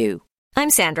for you. I'm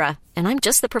Sandra, and I'm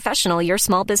just the professional your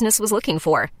small business was looking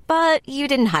for. But you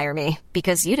didn't hire me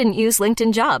because you didn't use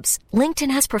LinkedIn Jobs.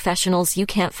 LinkedIn has professionals you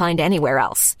can't find anywhere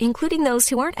else, including those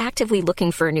who aren't actively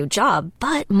looking for a new job,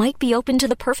 but might be open to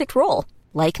the perfect role,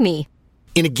 like me.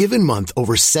 In a given month,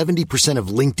 over 70% of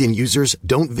LinkedIn users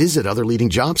don't visit other leading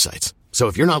job sites. So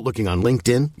if you're not looking on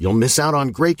LinkedIn, you'll miss out on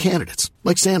great candidates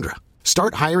like Sandra.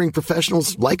 Start hiring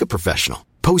professionals like a professional.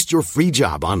 Post your free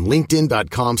job on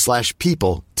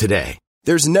linkedin.com/people today.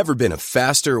 There's never been a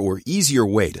faster or easier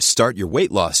way to start your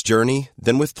weight loss journey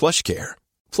than with PlushCare.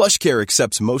 PlushCare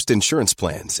accepts most insurance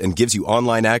plans and gives you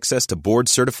online access to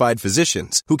board-certified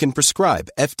physicians who can prescribe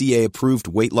FDA-approved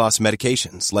weight loss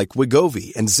medications like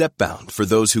Wegovy and Zepbound for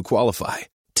those who qualify.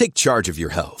 Take charge of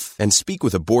your health and speak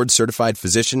with a board-certified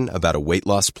physician about a weight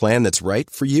loss plan that's right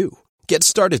for you. Get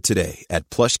started today at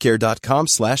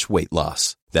plushcare.com/weight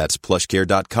loss. That's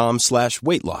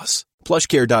plushcare.com/weight loss.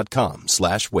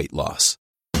 plushcare.com/weight loss.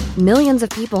 Millions of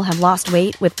people have lost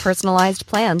weight with personalized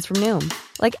plans from Noom.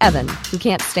 Like Evan, who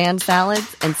can't stand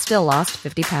salads and still lost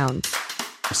 50 pounds.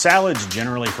 Salads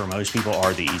generally for most people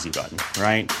are the easy button,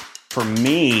 right? For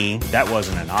me, that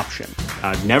wasn't an option.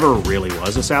 I never really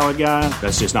was a salad guy.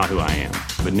 That's just not who I am.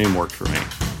 But Noom worked for me.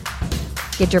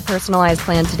 Get your personalized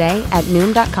plan today at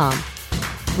Noom.com.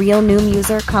 Real Noom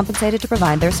user compensated to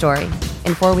provide their story.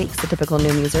 In 4 weeks, the typical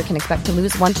Noom user can expect to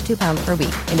lose 1 to 2 pounds per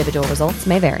week. Individual results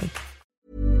may vary.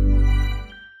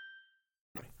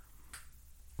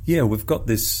 Yeah, we've got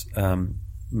this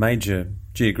major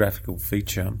geographical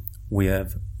feature. We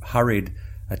have hurried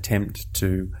attempt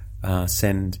to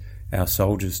send our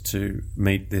soldiers to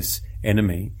meet this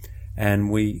enemy. And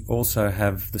we also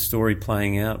have the story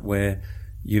playing out where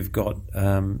you've got,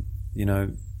 the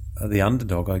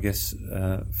underdog, I guess,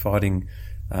 fighting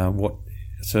what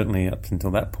certainly up until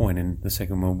that point in the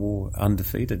Second World War,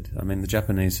 undefeated. I mean, the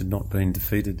Japanese had not been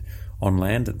defeated on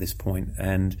land at this point,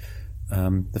 and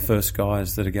the first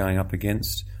guys that are going up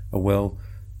against a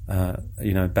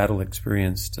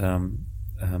battle-experienced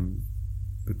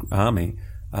army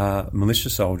are militia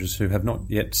soldiers who have not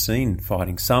yet seen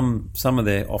fighting. Some of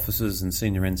their officers and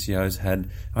senior NCOs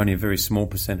had only a very small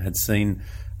percent had seen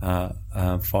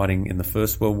fighting in the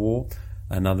First World War.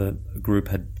 Another group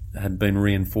had been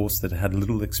reinforced that had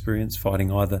little experience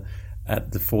fighting either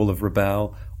at the fall of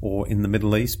Rabaul or in the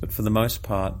Middle East. But for the most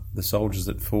part, the soldiers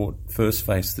that first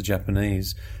faced the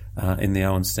Japanese in the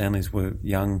Owen Stanleys were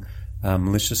young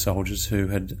militia soldiers who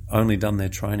had only done their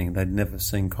training. They'd never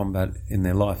seen combat in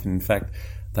their life. And in fact,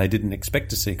 they didn't expect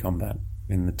to see combat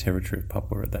in the territory of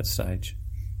Papua at that stage.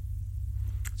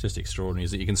 Just extraordinary,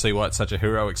 is it? You can see why it's such a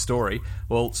heroic story.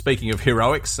 Well, speaking of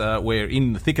heroics, we're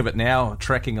in the thick of it now,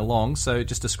 trekking along. So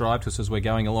just describe to us as we're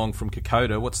going along from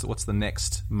Kokoda, what's the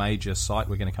next major site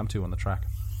we're going to come to on the track?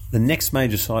 The next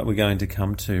major site we're going to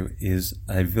come to is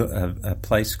a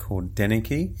place called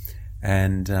Deniki.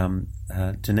 And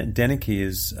Deniki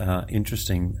is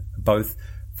interesting both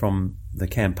from the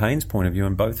campaign's point of view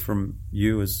and both from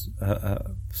you as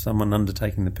someone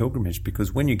undertaking the pilgrimage,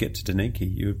 because when you get to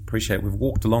Deniki, you appreciate we've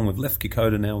walked along, we've left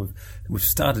Kokoda now, we've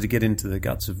started to get into the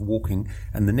guts of walking,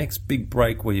 and the next big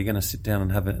break where you're going to sit down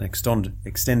and have an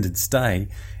extended stay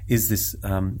is this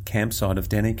campsite of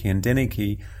Deniki. And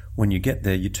Deniki, when you get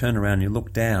there, you turn around, you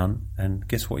look down, and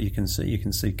guess what you can see? You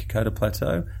can see Kokoda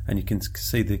Plateau, and you can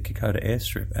see the Kokoda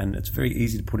airstrip, and it's very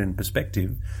easy to put in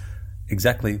perspective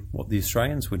exactly what the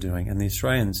Australians were doing. And the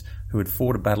Australians who had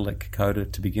fought a battle at Kokoda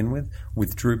to begin with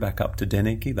withdrew back up to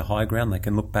Deniki, the high ground. They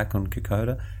can look back on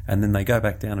Kokoda, and then they go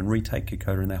back down and retake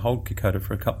Kokoda, and they hold Kokoda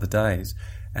for a couple of days.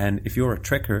 And if you're a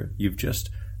trekker, you've just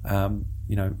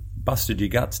busted your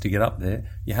guts to get up there,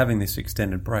 you're having this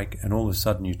extended break, and all of a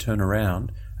sudden you turn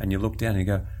around and you look down and you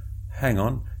go, hang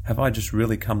on, have I just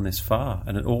really come this far?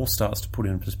 And it all starts to put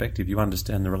in perspective. You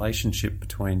understand the relationship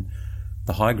between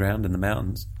the high ground and the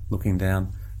mountains, looking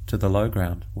down to the low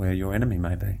ground where your enemy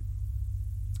may be.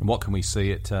 And what can we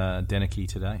see at Deniki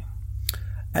today?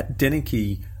 At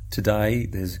Deniki today,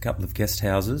 there's a couple of guest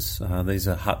houses. These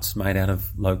are huts made out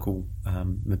of local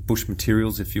bush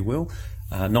materials, if you will.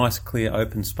 Nice, clear,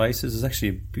 open spaces. There's actually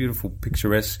a beautiful,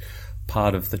 picturesque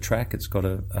part of the track. It's got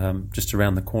just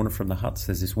around the corner from the huts,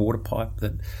 there's this water pipe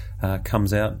that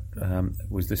comes out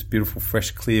with this beautiful,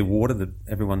 fresh, clear water that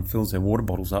everyone fills their water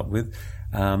bottles up with.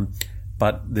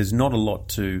 But there's not a lot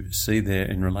to see there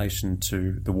in relation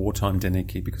to the wartime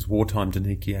Deniki, because wartime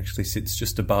Deniki actually sits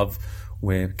just above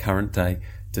where current day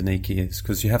Deniki is.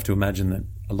 Because you have to imagine that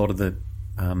a lot of the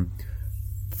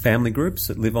family groups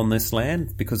that live on this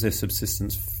land, because they're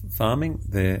subsistence farming,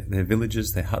 their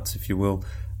villages, their huts, if you will,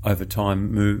 over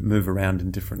time move around in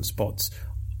different spots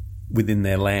within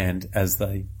their land as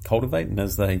they cultivate and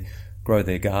as they grow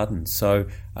their gardens. So,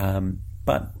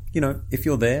 but, if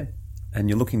you're there and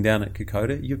you're looking down at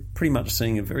Kokoda, you're pretty much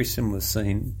seeing a very similar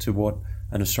scene to what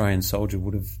an Australian soldier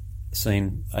would have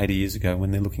seen 80 years ago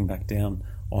when they're looking back down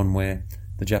on where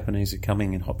the Japanese are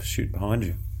coming in hot pursuit behind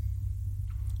you.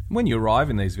 When you arrive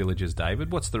in these villages,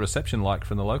 David, what's the reception like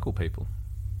from the local people?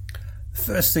 The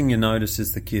first thing you notice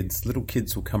is the kids. Little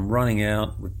kids will come running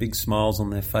out with big smiles on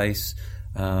their face.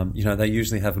 They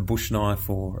usually have a bush knife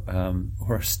or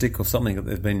a stick or something that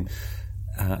they've been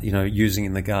using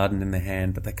in the garden in their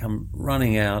hand, but they come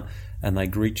running out and they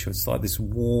greet you. It's like this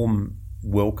warm,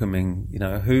 welcoming,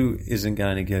 who isn't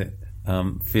going to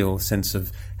feel a sense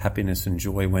of happiness and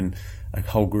joy when a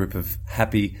whole group of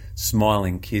happy,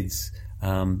 smiling kids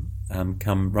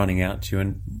come running out to you.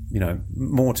 And,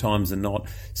 more times than not,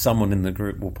 someone in the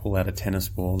group will pull out a tennis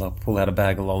ball, they'll pull out a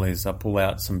bag of lollies, they'll pull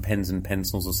out some pens and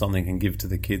pencils or something and give to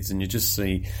the kids, and you just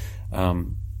see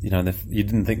you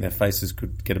didn't think their faces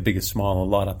could get a bigger smile or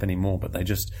light up anymore, but they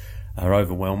just are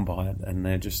overwhelmed by it, and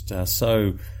they're just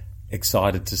so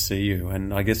excited to see you.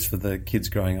 And I guess for the kids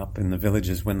growing up in the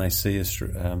villages, when they see us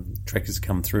trekkers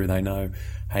come through, they know,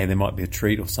 hey, there might be a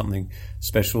treat or something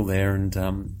special there, and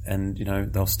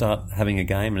they'll start having a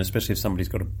game. And especially if somebody's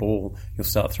got a ball, you'll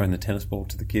start throwing the tennis ball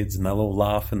to the kids, and they'll all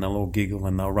laugh and they'll all giggle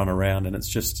and they'll run around, and it's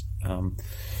just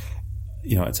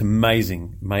it's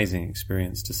amazing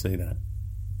experience to see that.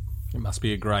 It must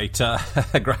be a great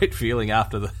feeling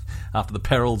after the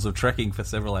perils of trekking for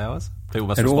several hours. People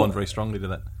must respond very strongly to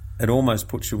that. It almost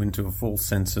puts you into a false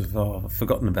sense of, I've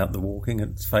forgotten about the walking.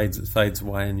 It fades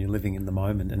away, and you're living in the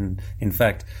moment. And in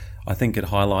fact, I think it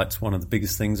highlights one of the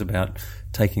biggest things about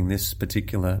taking this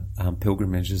particular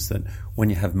pilgrimage is that when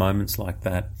you have moments like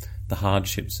that, the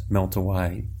hardships melt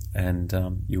away, and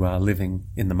you are living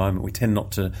in the moment. We tend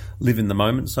not to live in the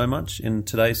moment so much in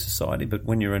today's society, but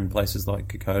when you're in places like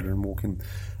Kokoda and walking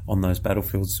on those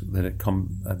battlefields that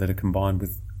are combined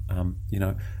with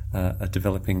a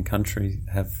developing country,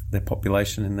 have their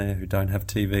population in there who don't have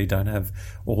TV, don't have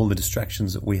all the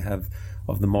distractions that we have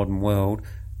of the modern world,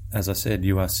 as I said,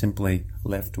 you are simply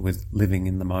left with living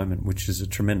in the moment, which is a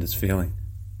tremendous feeling.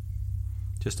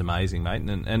 Just amazing, mate.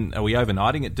 And are we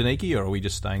overnighting at Deniki, or are we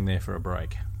just staying there for a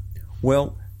break?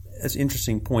 Well, it's an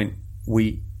interesting point.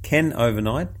 We can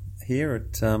overnight here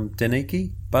at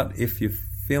Deniki, but if you're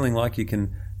feeling like you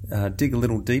can dig a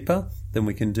little deeper, then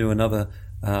we can do another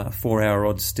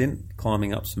 4-hour-odd stint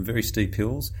climbing up some very steep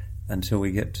hills until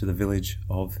we get to the village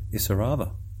of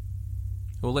Isarava.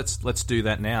 Well, let's do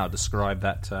that now. Describe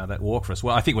that walk for us.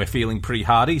 Well, I think we're feeling pretty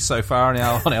hardy so far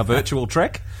on our virtual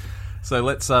trek. So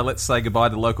let's say goodbye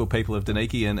to the local people of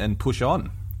Dunedin and push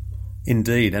on.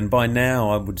 Indeed, and by now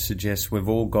I would suggest we've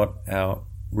all got our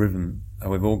rhythm.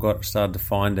 We've all started to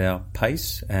find our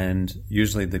pace, and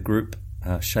usually the group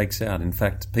shakes out. In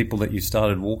fact, people that you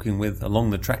started walking with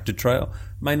along the tractor trail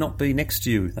may not be next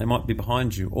to you. They might be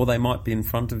behind you, or they might be in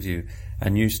front of you,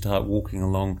 and you start walking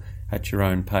along at your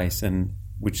own pace, and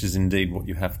which is indeed what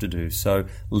you have to do. So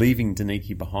leaving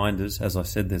Dunedin behind us, as I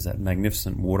said, there's that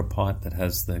magnificent water pipe that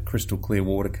has the crystal clear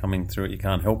water coming through it. You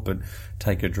can't help but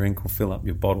take a drink or fill up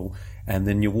your bottle. And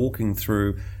then you're walking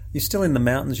through, you're still in the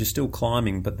mountains, you're still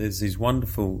climbing, but there's these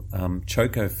wonderful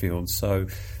choco fields. So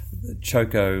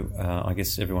choco, I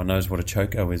guess everyone knows what a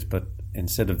choco is, but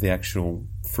instead of the actual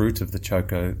fruit of the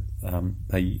choco,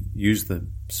 they use the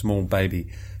small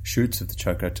baby shoots of the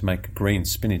choco to make green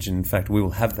spinach. And in fact, we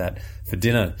will have that for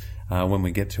dinner when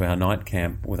we get to our night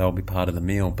camp, where they'll be part of the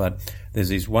meal. But there's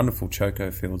these wonderful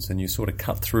choco fields, and you sort of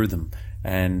cut through them,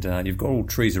 and you've got all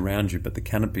trees around you, but the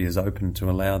canopy is open to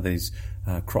allow these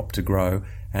crop to grow.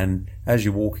 And as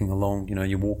you're walking along,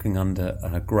 you're walking under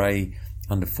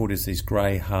underfoot is these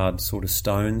grey, hard sort of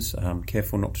stones.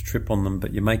 Careful not to trip on them,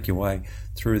 but you make your way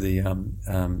through the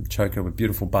choco with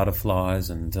beautiful butterflies,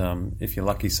 and if you're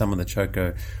lucky, some of the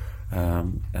choco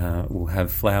will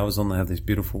have flowers on. They have these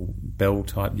beautiful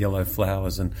bell-type yellow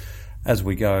flowers, and as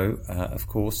we go, of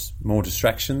course, more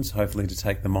distractions, hopefully to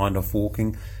take the mind off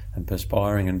walking and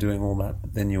perspiring and doing all that.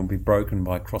 But then you'll be broken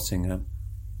by crossing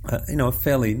a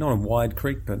fairly, not a wide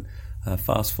creek, but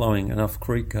fast-flowing enough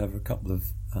creek over a couple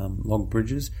of log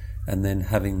bridges, and then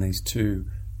having these two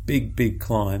big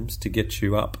climbs to get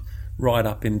you up, right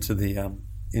up into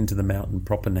the mountain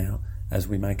proper now, as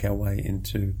we make our way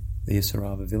into the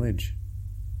Isarava village.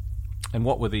 And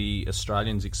what were the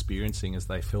Australians experiencing as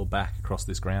they fell back across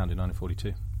this ground in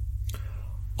 1942?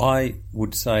 I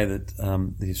would say that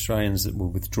the Australians that were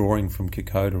withdrawing from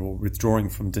Kokoda or withdrawing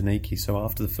from Dunedin, so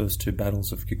after the first two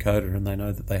battles of Kokoda, and they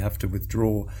know that they have to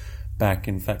withdraw back.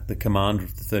 In fact, the commander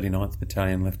of the 39th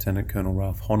Battalion, Lieutenant Colonel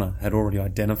Ralph Honor, had already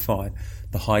identified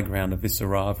the high ground of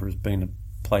Isarava as being a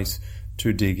place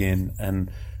to dig in.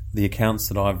 And the accounts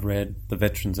that I've read, the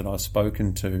veterans that I've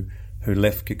spoken to who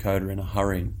left Kokoda in a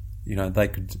hurry, they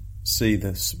could see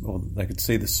this, or they could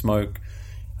see the smoke.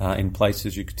 In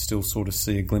places you could still sort of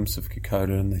see a glimpse of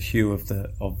Kokoda and the hue of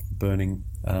the burning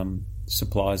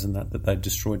supplies and that they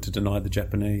destroyed to deny the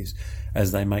Japanese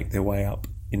as they make their way up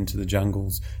into the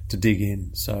jungles to dig in.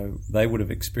 So they would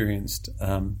have experienced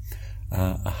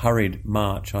a hurried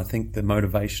march. I think the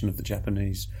motivation of the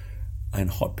Japanese and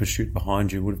hot pursuit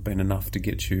behind you would have been enough to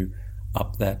get you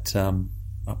up that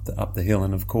up the hill.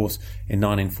 And of course, in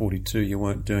 1942, you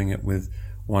weren't doing it with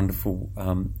wonderful,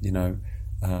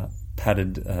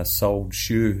 padded soled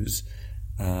shoes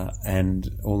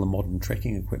and all the modern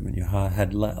trekking equipment. You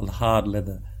had hard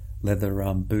leather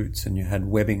boots, and you had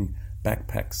webbing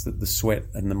backpacks that the sweat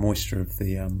and the moisture of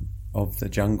the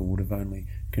jungle would have only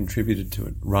contributed to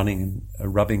it running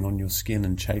and rubbing on your skin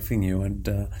and chafing you.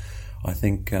 And I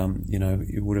think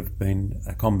it would have been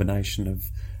a combination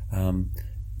of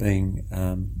being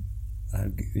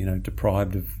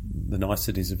deprived of the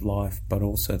niceties of life, but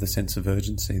also the sense of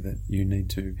urgency that you need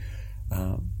to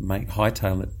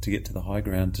hightail it to get to the high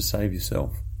ground to save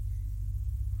yourself.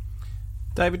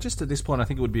 David, just at this point, I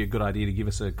think it would be a good idea to give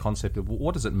us a concept of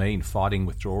what does it mean, fighting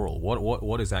withdrawal?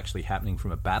 What is actually happening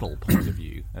from a battle point of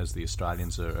view as the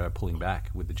Australians are pulling back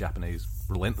with the Japanese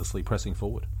relentlessly pressing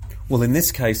forward? Well, in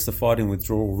this case, the fighting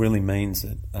withdrawal really means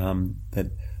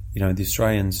that the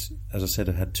Australians, as I said,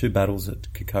 have had two battles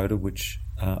at Kokoda, which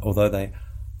although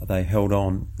they held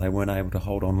on, they weren't able to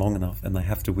hold on long enough, and they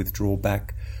have to withdraw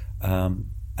back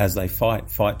as they fight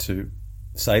to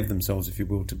save themselves, if you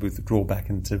will, to withdraw back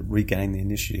and to regain the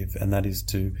initiative, and that is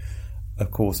to, of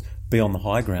course, be on the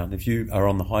high ground. If you are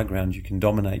on the high ground, you can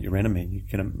dominate your enemy.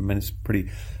 It's pretty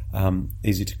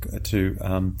easy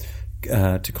to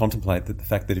contemplate that the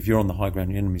fact that if you're on the high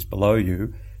ground, your enemy's below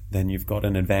you, then you've got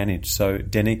an advantage. So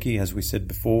Deniki, as we said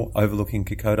before, overlooking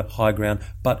Kokoda, high ground,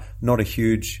 but not a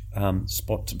huge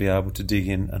spot to be able to dig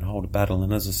in and hold a battle.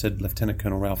 And as I said, Lieutenant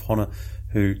Colonel Ralph Honor,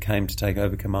 who came to take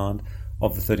over command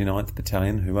of the 39th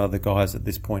Battalion, who are the guys at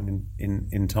this point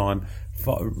in time,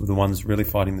 the ones really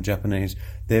fighting the Japanese,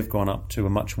 they've gone up to a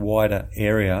much wider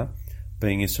area,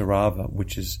 being Isarava,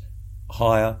 which is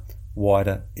higher,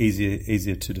 wider,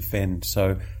 easier to defend.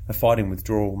 So a fighting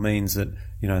withdrawal means that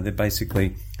they're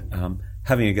basically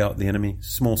having a go at the enemy,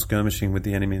 small skirmishing with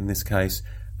the enemy in this case,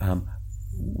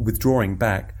 withdrawing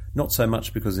back, not so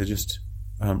much because they're just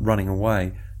running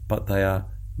away, but they are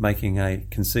making a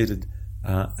conceited,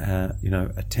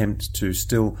 attempt to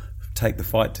still take the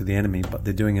fight to the enemy, but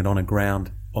they're doing it on a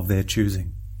ground of their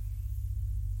choosing.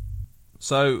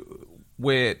 So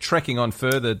we're trekking on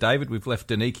further, David. We've left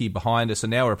Diniki behind us,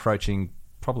 and now we're approaching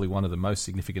probably one of the most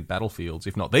significant battlefields,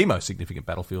 if not the most significant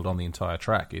battlefield on the entire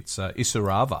track. It's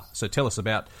Isurava. So tell us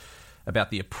about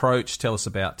the approach. Tell us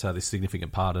about this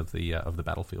significant part of the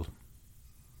battlefield.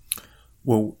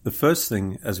 Well, the first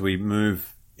thing as we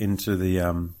move into the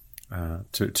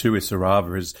to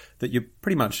Isurava is that you're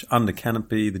pretty much under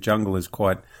canopy. The jungle is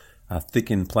quite thick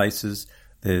in places.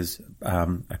 There's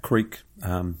a creek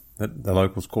that the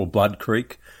locals call Blood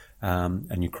Creek,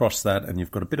 and you cross that, and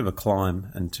you've got a bit of a climb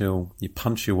until you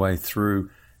punch your way through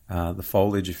the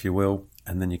foliage, if you will,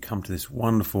 and then you come to this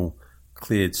wonderful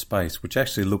cleared space, which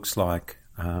actually looks like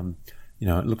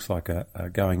it looks like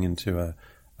going into a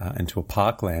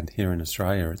parkland here in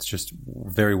Australia. It's just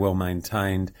very well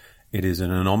maintained. It is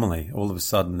an anomaly. All of a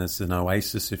sudden, there's an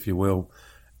oasis, if you will,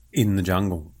 in the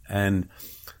jungle. And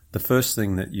the first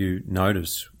thing that you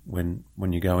notice when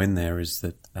you go in there is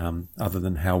that, other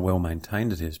than how well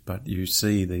maintained it is, but you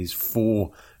see these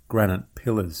 4 granite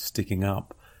pillars sticking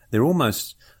up. They're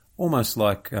almost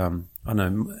like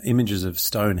images of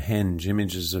Stonehenge,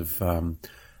 images of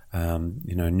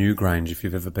Newgrange. If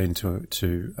you've ever been to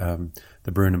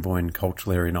the Bruneboyne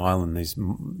cultural area in Ireland, these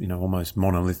almost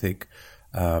monolithic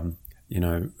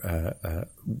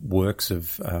works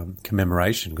of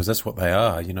commemoration, because that's what they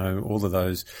are. All of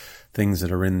those things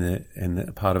that are in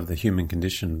the part of the human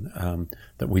condition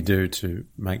that we do to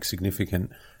make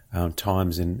significant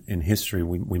times in history.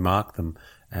 We mark them,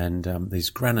 and these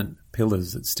granite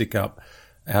pillars that stick up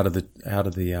out of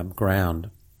the ground,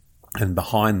 and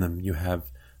behind them you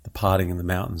have the parting in the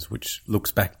mountains, which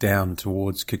looks back down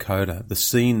towards Kokoda. The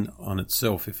scene on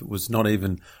itself, if it was not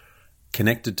even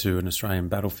connected to an Australian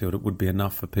battlefield, it would be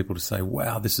enough for people to say,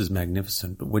 wow, this is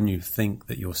magnificent. But when you think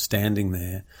that you're standing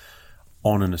there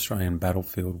on an Australian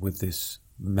battlefield with this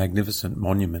magnificent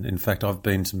monument. In fact, I've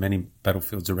been to many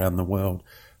battlefields around the world,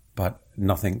 but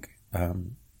nothing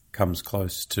comes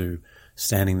close to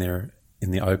standing there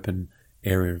in the open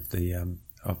area of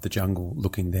the jungle,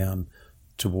 looking down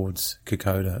towards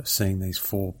Kokoda, seeing these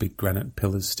 4 big granite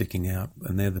pillars sticking out.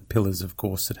 And they're the pillars, of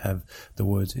course, that have the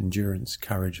words endurance,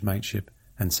 courage, mateship,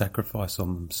 and sacrifice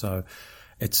on them. So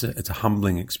it's a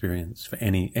humbling experience for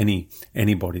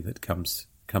anybody that comes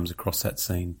across that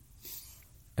scene.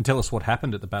 And tell us what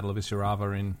happened at the Battle of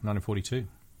Isurava in 1942.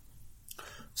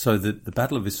 So the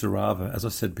Battle of Isurava, as I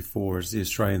said before, as the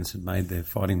Australians had made their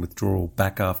fighting withdrawal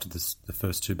back after the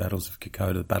first 2 battles of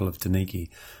Kokoda, the Battle of Diniki,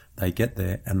 they get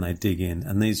there and they dig in.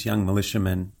 And these young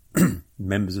militiamen,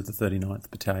 members of the 39th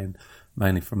Battalion,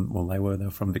 mainly they were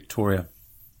from Victoria,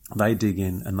 they dig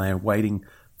in and they are waiting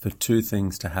for 2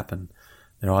 things to happen.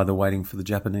 They're either waiting for the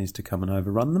Japanese to come and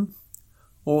overrun them,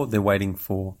 or they're waiting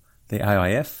for the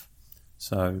AIF.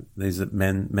 So these are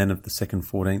men of the 2nd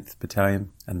 14th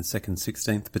Battalion and the 2nd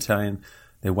 16th Battalion.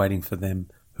 They're waiting for them,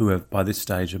 who have by this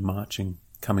stage are marching,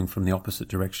 coming from the opposite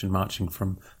direction, marching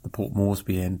from the Port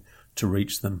Moresby end, to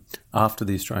reach them. After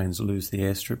the Australians lose the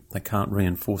airstrip, they can't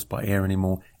reinforce by air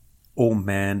anymore. All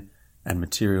man and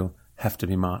material have to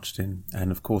be marched in.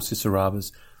 And of course,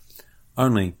 Isurava's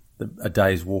only a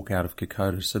day's walk out of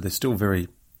Kokoda, so they're still very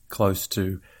close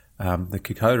to the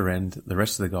Kokoda end. The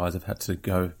rest of the guys have had to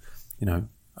go,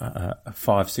 a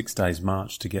 5-6 days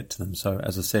march to get to them. So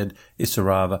as I said,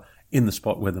 Isurava, in the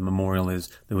spot where the memorial is,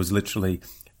 there was literally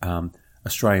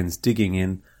Australians digging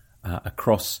in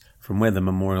across from where the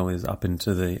memorial is up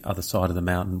into the other side of the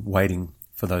mountain, waiting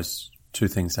for those 2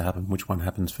 things to happen. Which one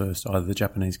happens first? Either the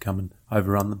Japanese come and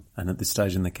overrun them, and at this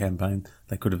stage in the campaign,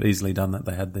 they could have easily done that.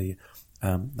 They had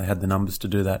the numbers to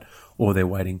do that, or they're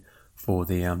waiting for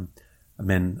the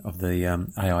men of the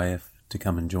AIF to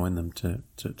come and join them.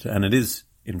 And it is,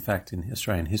 in fact, in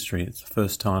Australian history, it's the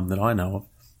first time that I know of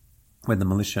when the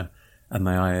militia and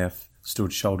the AIF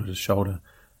stood shoulder to shoulder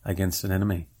against an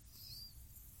enemy.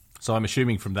 So I'm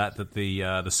assuming from that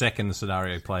the second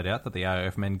scenario played out, that the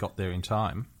AIF men got there in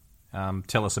time.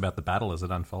 Tell us about the battle as it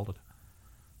unfolded.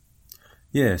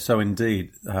 Yeah, so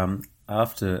indeed,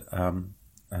 after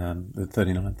the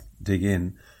 39th dig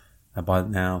in, by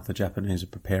now the Japanese are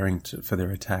preparing for their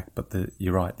attack, but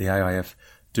you're right, the AIF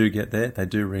do get there. They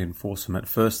do reinforce them. At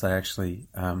first they actually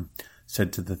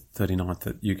said to the 39th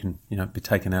that you can be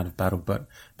taken out of battle, but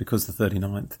because the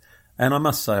 39th, and I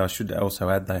must say, I should also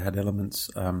add, they had elements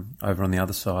over on the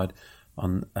other side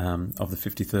of the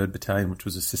 53rd Battalion, which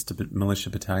was a sister militia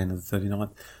battalion of the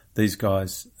 39th. These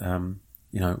guys,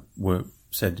 were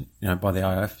said, by the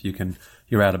AIF,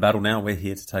 you're out of battle now. We're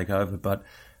here to take over. But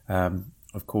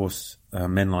of course,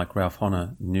 men like Ralph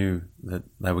Honor knew that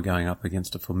they were going up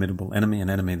against a formidable enemy, an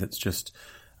enemy that's just,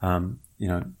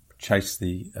 chased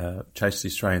the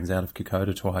Australians out of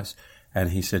Kokoda twice.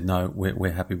 And he said, no,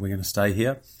 we're happy. We're going to stay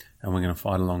here and we're going to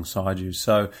fight alongside you.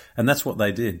 So, and that's what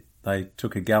they did. They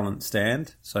took a gallant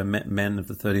stand. So men of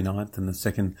the 39th and the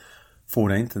 2nd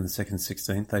 14th and the 2nd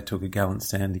 16th, they took a gallant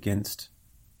stand against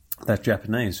that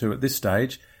Japanese, who at this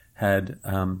stage had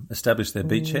established their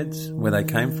beachheads where they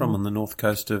came from on the north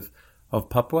coast of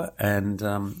Papua, and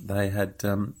they had,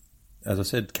 as I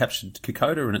said, captured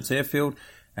Kokoda and its airfield,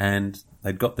 and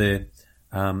they'd got their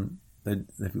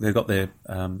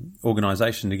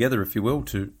organisation together, if you will,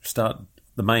 to start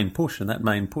the main push, and that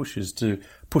main push is to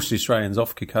push the Australians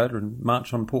off Kokoda and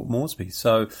march on Port Moresby.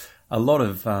 So a lot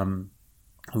of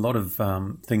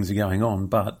things are going on,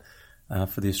 but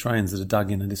for the Australians that are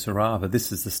dug in at Isarava,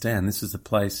 this is the stand. This is the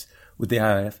place with the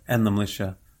AIF and the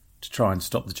militia to try and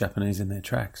stop the Japanese in their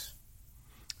tracks.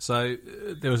 So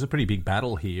there was a pretty big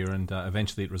battle here, and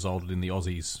eventually it resulted in the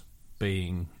Aussies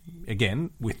being, again,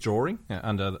 withdrawing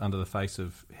under the face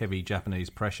of heavy Japanese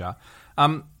pressure.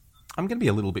 I'm going to be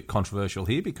a little bit controversial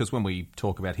here, because when we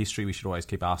talk about history, we should always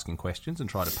keep asking questions and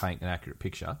try to paint an accurate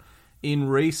picture. In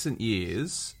recent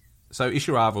years, so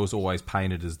Isarava was always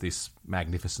painted as this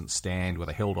magnificent stand where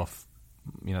they held off,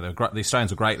 the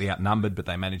Australians were greatly outnumbered, but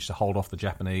they managed to hold off the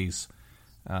Japanese,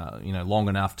 long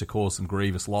enough to cause some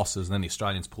grievous losses, and then the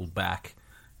Australians pulled back,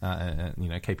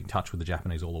 keeping touch with the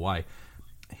Japanese all the way.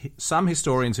 Some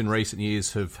historians in recent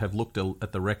years have looked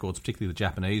at the records, particularly the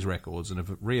Japanese records, and have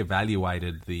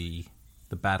reevaluated the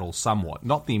battle somewhat.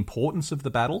 Not the importance of the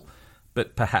battle,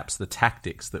 but perhaps the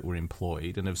tactics that were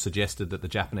employed, and have suggested that the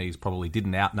Japanese probably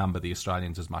didn't outnumber the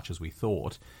Australians as much as we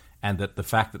thought, and that the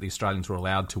fact that the Australians were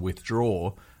allowed to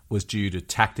withdraw was due to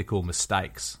tactical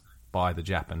mistakes by the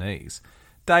Japanese.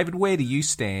 David, where do you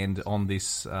stand on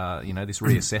this, this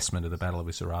reassessment of the Battle of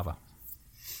Isarava?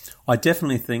 I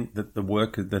definitely think that the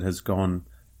work that has gone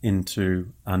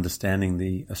into understanding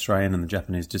the Australian and the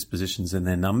Japanese dispositions and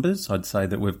their numbers, I'd say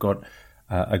that we've got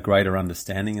a greater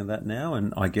understanding of that now.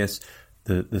 And I guess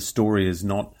the story is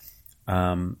not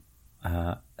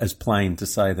as plain to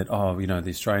say that, the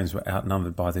Australians were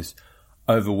outnumbered by this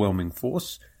overwhelming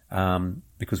force,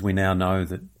 because we now know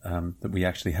that we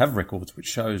actually have records which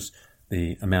shows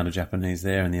the amount of Japanese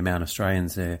there and the amount of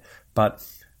Australians there. But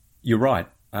you're right.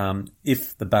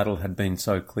 If the battle had been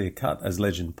so clear-cut, as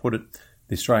legend put it,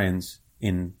 the Australians,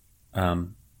 in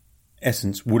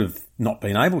essence, would have not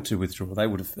been able to withdraw. They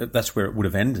would have. That's where it would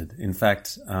have ended. In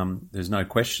fact, there's no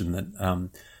question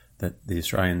that the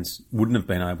Australians wouldn't have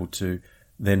been able to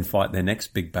then fight their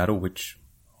next big battle, which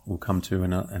we'll come to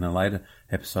in a later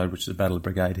episode, which is the Battle of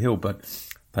Brigade Hill. But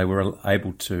they were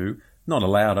able to, not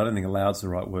allowed, I don't think allowed is the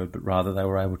right word, but rather they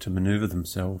were able to manoeuvre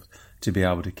themselves to be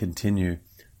able to continue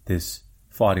this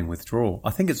fighting withdrawal.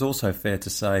 I think it's also fair to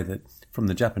say that from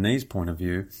the Japanese point of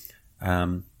view,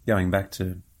 going back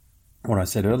to what I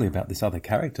said earlier about this other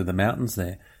character, the mountains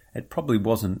there, it probably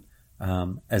wasn't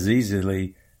as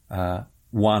easily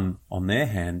won on their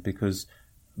hand, because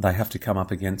they have to come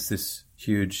up against this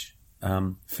huge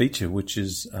feature, which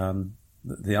is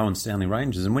the Owen Stanley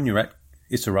Ranges. And when you're at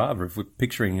Isarava, if we're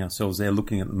picturing ourselves there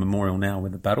looking at the memorial now where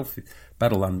the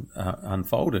battle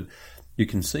unfolded, you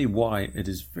can see why it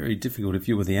is very difficult if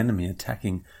you were the enemy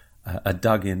attacking a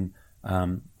dug-in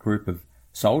group of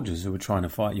soldiers who were trying to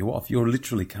fight you off. You're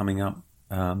literally coming up,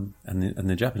 and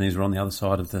the Japanese are on the other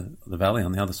side of the valley,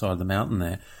 on the other side of the mountain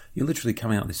there. You're literally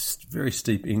coming up this very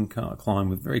steep incline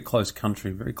with very close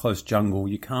country, very close jungle.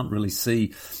 You can't really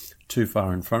see too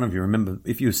far in front of you. Remember,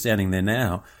 if you were standing there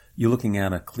now, you're looking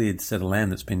at a cleared set of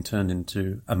land that's been turned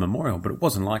into a memorial, but it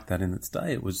wasn't like that in its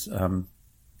day. It was...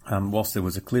 whilst there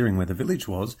was a clearing where the village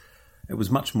was, it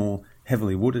was much more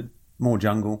heavily wooded, more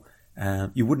jungle.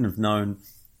 You wouldn't have known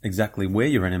exactly where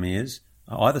your enemy is.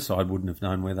 Either side wouldn't have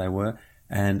known where they were,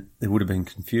 and there would have been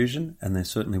confusion, and there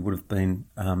certainly would have been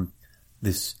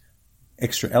this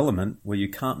extra element where you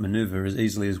can't manoeuvre as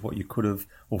easily as what you could have,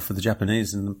 or for the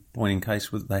Japanese in the point in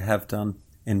case what they have done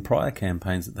in prior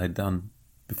campaigns that they'd done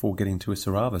before getting to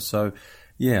Isarava. So,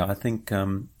 yeah, I think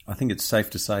it's safe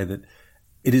to say that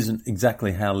it isn't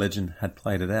exactly how legend had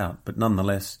played it out, but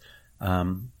nonetheless,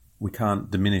 we can't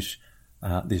diminish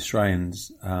the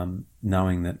Australians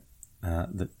knowing that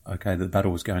the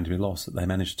battle was going to be lost, that they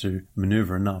managed to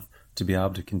manoeuvre enough to be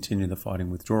able to continue the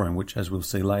fighting withdrawing, which, as we'll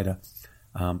see later,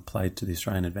 played to the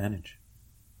Australian advantage.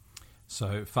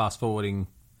 So, fast forwarding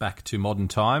back to modern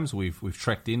times, we've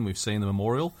trekked in, we've seen the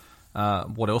memorial.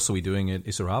 What else are we doing at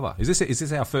Isarava? Is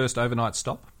this our first overnight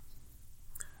stop?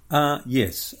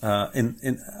 Yes.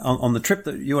 On the trip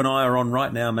that you and I are on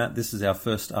right now, Matt, this is our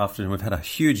first afternoon. We've had a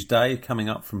huge day coming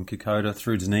up from Kokoda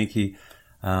through Dunedin,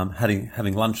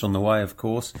 having lunch on the way, of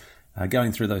course,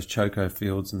 going through those choco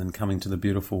fields and then coming to the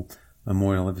beautiful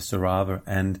Memorial of Isarava.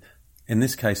 And in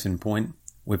this case in point,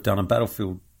 we've done a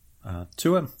battlefield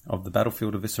tour of the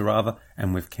battlefield of Isarava,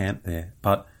 and we've camped there.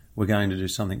 But we're going to do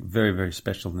something very, very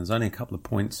special. And there's only a couple of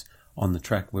points on the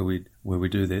track where we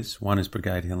do this. One is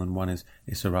Brigade Hill and one is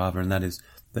Isarava, and that is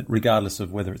that regardless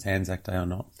of whether it's Anzac Day or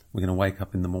not, we're going to wake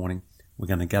up in the morning, we're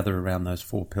going to gather around those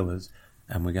 4 pillars,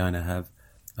 and we're going to have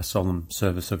a solemn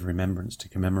service of remembrance to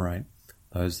commemorate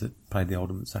those that paid the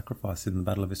ultimate sacrifice in the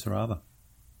Battle of Isarava.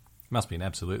 Must be an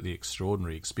absolutely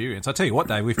extraordinary experience. I tell you what,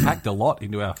 Dave, we've packed a lot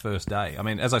into our first day. I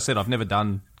mean, as I said, I've never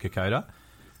done Kokoda,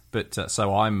 but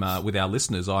so I'm with our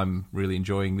listeners, I'm really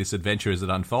enjoying this adventure as it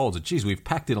unfolds. And geez, we've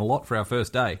packed in a lot for our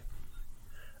first day.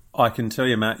 I can tell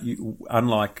you, Matt,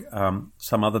 unlike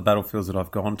some other battlefields that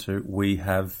I've gone to, we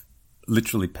have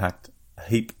literally packed a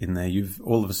heap in there. You've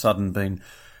all of a sudden been,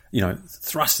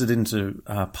 thrusted into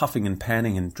puffing and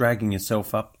panning and dragging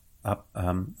yourself up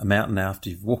a mountain after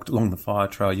you've walked along the fire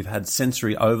trail. You've had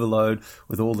sensory overload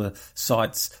with all the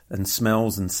sights and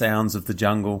smells and sounds of the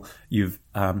jungle. You've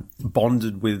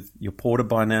bonded with your porter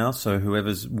by now, so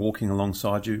whoever's walking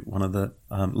alongside you, one of the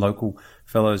local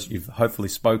fellows, you've hopefully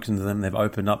spoken to them, they've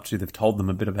opened up to you, they've told them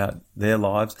a bit about their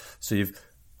lives, so you've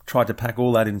tried to pack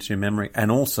all that into your memory.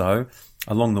 And also,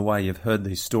 along the way, you've heard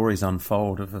these stories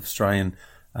unfold of Australian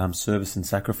service and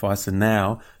sacrifice, and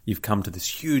now you've come to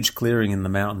this huge clearing in the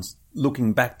mountains,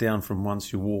 looking back down from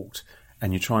once you walked,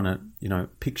 and you're trying to,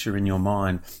 picture in your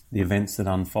mind the events that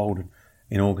unfolded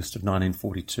in August of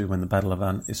 1942 when the Battle of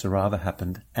Isarava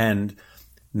happened. And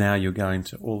now you're going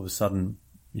to, all of a sudden,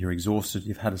 you're exhausted,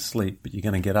 you've had a sleep, but you're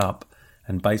going to get up,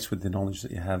 and based with the knowledge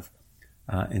that you have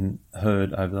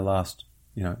heard over the last,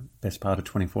 best part of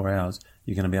 24 hours,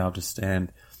 you're going to be able to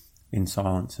stand in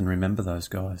silence and remember those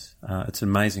guys. It's an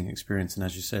amazing experience, and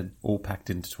as you said, all packed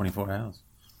into 24 hours.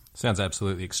 Sounds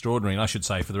absolutely extraordinary. And I should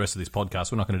say, for the rest of this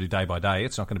podcast, we're not going to do day by day.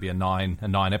 It's not going to be a nine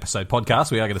episode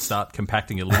podcast. We are going to start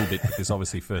compacting it a little bit, because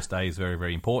obviously first day is very,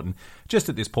 very important. Just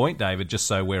at this point, David, just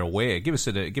so we're aware, give us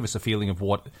a feeling of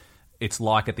what it's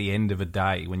like at the end of a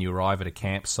day when you arrive at a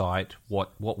campsite.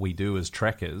 What we do as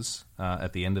trekkers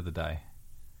at the end of the day.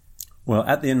 Well,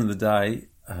 at the end of the day,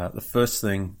 the first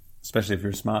thing, especially if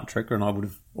you're a smart trekker, and I would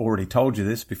have already told you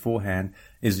this beforehand,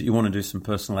 is that you want to do some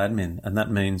personal admin. And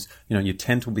that means, your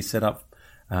tent will be set up.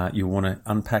 You want to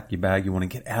unpack your bag. You want to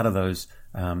get out of those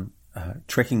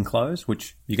trekking clothes,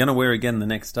 which you're going to wear again the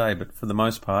next day. But for the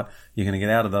most part, you're going to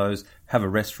get out of those, have a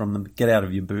rest from them, get out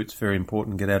of your boots. Very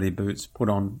important. Get out of your boots, put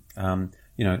on,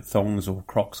 thongs or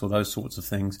Crocs or those sorts of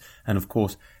things. And of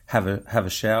course, have a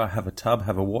shower, have a tub,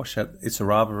 have a wash at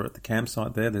Isarava at the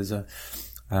campsite there.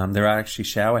 There are actually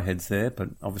shower heads there, but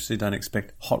obviously don't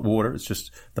expect hot water. It's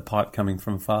just the pipe coming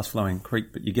from a fast-flowing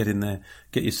creek. But you get in there,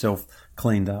 get yourself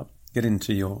cleaned up, get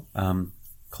into your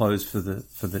clothes for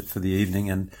the evening,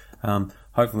 and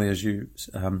hopefully, as you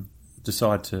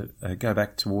decide to go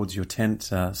back towards your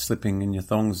tent, slipping in your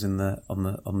thongs on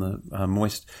the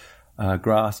moist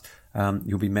grass,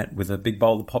 you'll be met with a big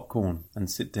bowl of popcorn and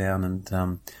sit down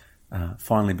and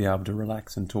finally be able to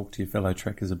relax and talk to your fellow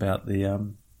trekkers about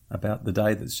the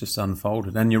day that's just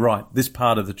unfolded. And you're right, this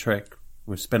part of the trek,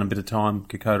 we've spent a bit of time,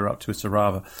 Kokoda up to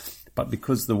Isarava, but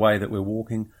because the way that we're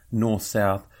walking,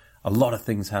 north-south, a lot of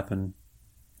things happen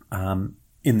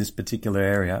in this particular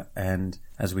area, and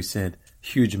as we said,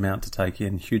 huge amount to take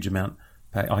in, huge amount.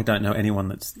 I don't know anyone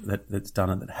that's done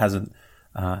it that hasn't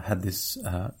had this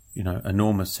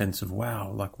enormous sense of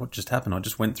wow, like what just happened? I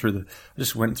just went through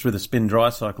the spin dry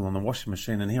cycle on the washing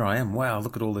machine, and here I am. Wow,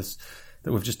 look at all this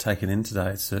that we've just taken in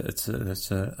today.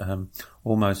 It's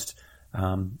almost,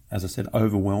 as I said,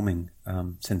 overwhelming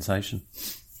sensation.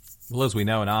 Well, as we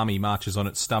know, an army marches on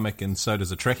its stomach, and so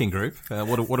does a trekking group.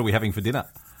 What are we having for dinner?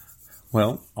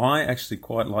 Well, I actually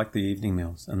quite like the evening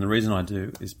meals, and the reason I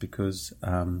do is because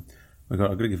I've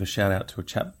got to give a shout out to a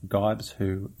chap, Gibes,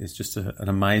 who is just an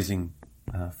amazing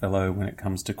fellow when it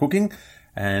comes to cooking.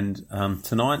 And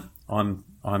tonight,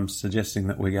 I'm suggesting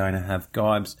that we're going to have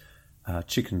Gibes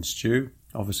chicken stew.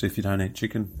 Obviously, if you don't eat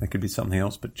chicken, there could be something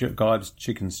else, but Gibes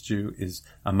chicken stew is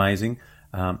amazing.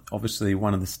 Obviously,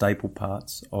 one of the staple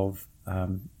parts of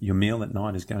your meal at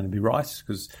night is going to be rice,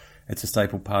 because it's a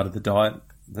staple part of the diet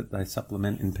that they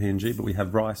supplement in PNG, but we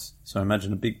have rice. So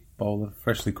imagine a big bowl of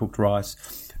freshly cooked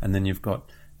rice, and then you've got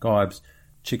Gibes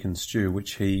chicken stew,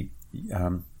 which we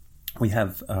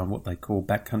have what they call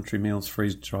backcountry meals,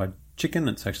 freeze-dried chicken.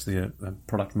 It's actually a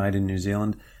product made in New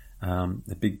Zealand.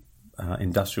 The big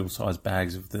industrial-sized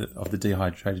bags of the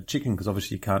dehydrated chicken, because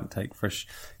obviously you can't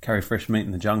carry fresh meat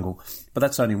in the jungle. But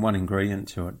that's only one ingredient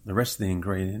to it. The rest of the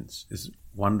ingredients is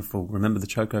wonderful. Remember the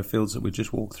choco fields that we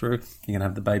just walked through? You're going to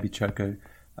have the baby choco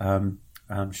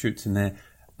shoots in there.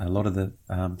 A lot of the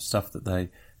stuff that they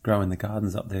grow in the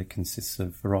gardens up there consists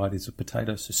of varieties of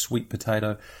potato, so sweet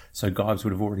potato. So Gyves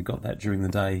would have already got that during the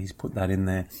day. He's put that in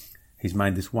there. He's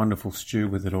made this wonderful stew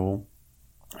with it all.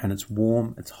 And it's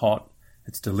warm, it's hot,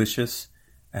 it's delicious,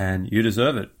 and you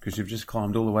deserve it because you've just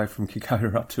climbed all the way from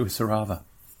Kokoda up to Asarava.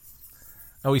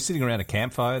 Are we sitting around a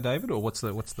campfire, David, or what's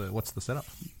the setup?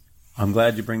 I'm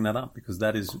glad you bring that up, because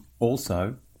that is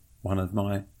also one of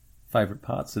my favourite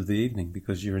parts of the evening,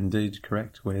 because you're indeed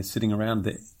correct. We're sitting around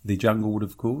the jungle would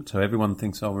have cooled, so everyone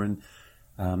thinks, we're in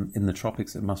the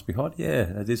tropics, it must be hot.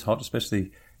 Yeah, it is hot,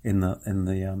 especially in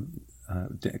the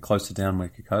closer down where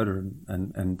Kokoda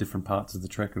and different parts of the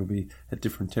trek. It'll be at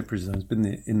different temperature zones. But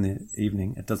in the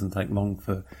evening, it doesn't take long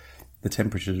for the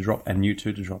temperature to drop and you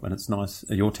too to drop, and it's nice,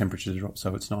 your temperature to drop,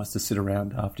 so it's nice to sit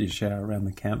around after you shower around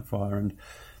the campfire and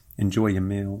enjoy your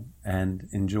meal and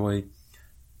enjoy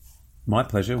my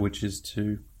pleasure, which is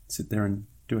to sit there and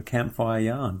do a campfire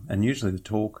yarn. And usually the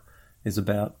talk is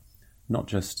about not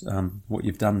just what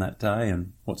you've done that day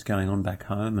and what's going on back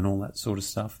home and all that sort of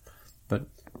stuff, but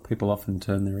people often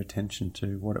turn their attention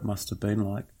to what it must have been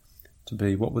like to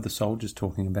be, what were the soldiers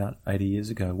talking about 80 years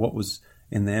ago? What was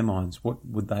in their minds? What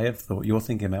would they have thought? You're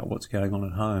thinking about what's going on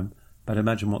at home, but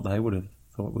imagine what they would have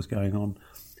thought was going on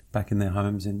back in their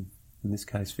homes in this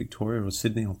case, Victoria or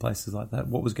Sydney or places like that.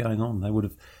 What was going on? They would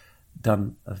have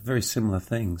done a very similar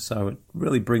thing. So it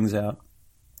really brings out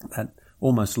that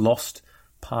almost lost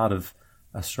part of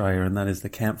Australia, and that is the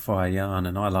campfire yarn,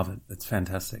 and I love it. It's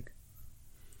fantastic.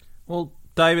 Well,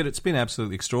 David, it's been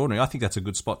absolutely extraordinary. I think that's a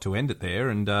good spot to end it there,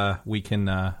 and we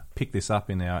can pick this up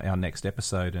in our next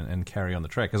episode and carry on the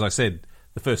trek. As I said,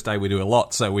 the first day we do a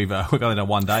lot, so we've only done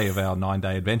one day of our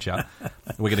 9-day adventure.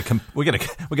 We're going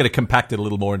to compact it a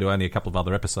little more into only a couple of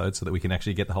other episodes so that we can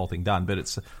actually get the whole thing done. But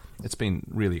it's been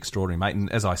really extraordinary, mate.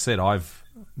 And as I said,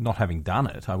 not having done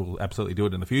it, I will absolutely do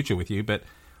it in the future with you, but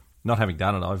not having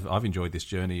done it, I've enjoyed this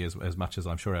journey as much as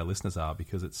I'm sure our listeners are,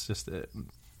 because it's just.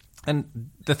 And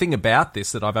the thing about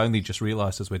this that I've only just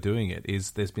realised as we're doing it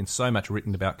is there's been so much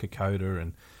written about Kokoda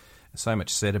and so much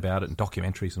said about it and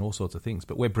documentaries and all sorts of things,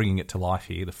 but we're bringing it to life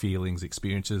here, the feelings,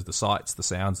 experiences, the sights, the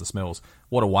sounds, the smells.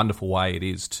 What a wonderful way it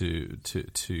is to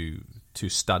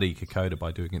study Kokoda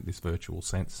by doing it in this virtual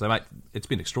sense. So, mate, it's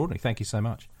been extraordinary. Thank you so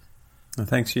much. Well,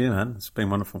 thanks to you, man. It's been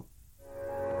wonderful.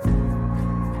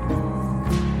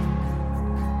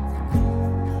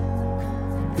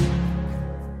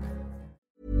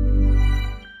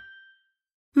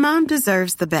 Mom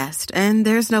deserves the best, and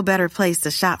there's no better place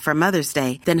to shop for Mother's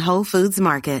Day than Whole Foods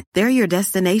Market. They're your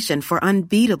destination for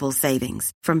unbeatable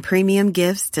savings, from premium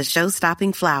gifts to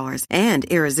show-stopping flowers and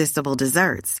irresistible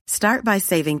desserts. Start by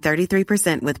saving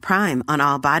 33% with Prime on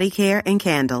all body care and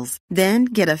candles. Then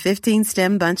get a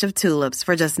 15-stem bunch of tulips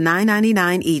for just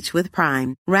 $9.99 each with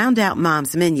Prime. Round out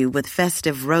Mom's menu with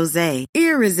festive rosé,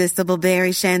 irresistible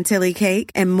berry chantilly cake,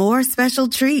 and more special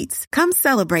treats. Come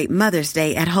celebrate Mother's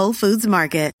Day at Whole Foods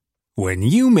Market. When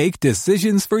you make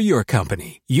decisions for your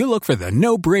company, you look for the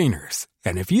no-brainers.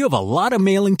 And if you have a lot of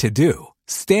mailing to do,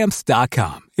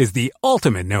 Stamps.com is the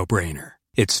ultimate no-brainer.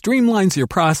 It streamlines your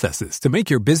processes to make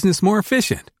your business more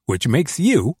efficient, which makes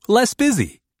you less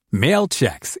busy. Mail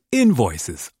checks,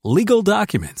 invoices, legal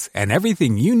documents, and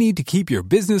everything you need to keep your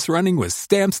business running with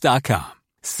Stamps.com.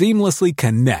 Seamlessly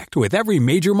connect with every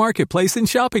major marketplace and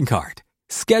shopping cart.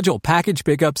 Schedule package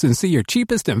pickups and see your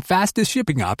cheapest and fastest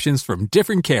shipping options from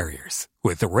different carriers,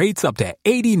 with rates up to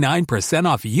 89%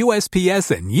 off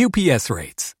USPS and UPS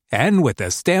rates. And with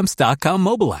the Stamps.com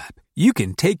mobile app, you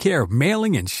can take care of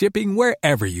mailing and shipping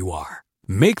wherever you are.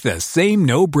 Make the same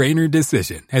no-brainer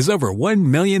decision as over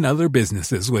 1 million other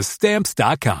businesses with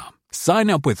Stamps.com. Sign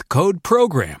up with code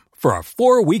PROGRAM for a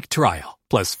 4-week trial,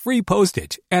 plus free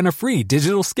postage and a free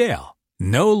digital scale.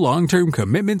 No long-term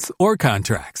commitments or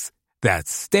contracts.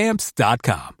 That's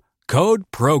Stamps.com. Code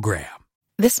PROGRAM.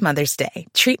 This Mother's Day,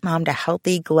 treat Mom to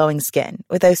healthy, glowing skin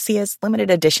with Osea's limited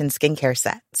edition skincare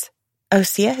sets.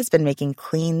 Osea has been making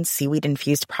clean,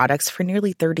 seaweed-infused products for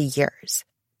nearly 30 years.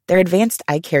 Their advanced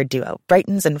eye care duo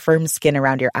brightens and firms skin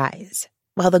around your eyes,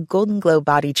 while the Golden Glow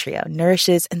Body Trio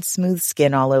nourishes and smooths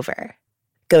skin all over.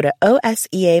 Go to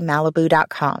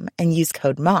OSEAMalibu.com and use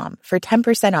code MOM for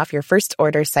 10% off your first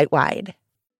order site-wide.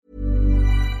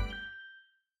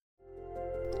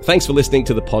 Thanks for listening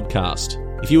to the podcast.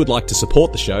 If you would like to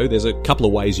support the show, there's a couple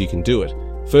of ways you can do it.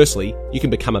 Firstly, you can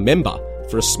become a member.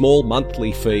 For a small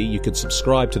monthly fee, you can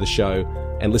subscribe to the show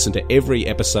and listen to every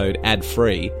episode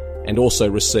ad-free, and also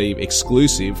receive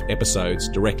exclusive episodes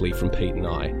directly from Pete and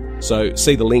I. So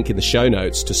see the link in the show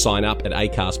notes to sign up at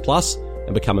Acast Plus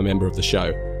and become a member of the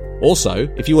show. Also,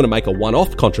 if you want to make a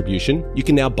one-off contribution, you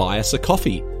can now buy us a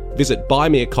coffee. Visit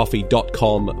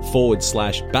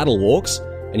buymeacoffee.com/battlewalks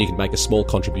and you can make a small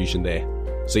contribution there.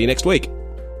 See you next week.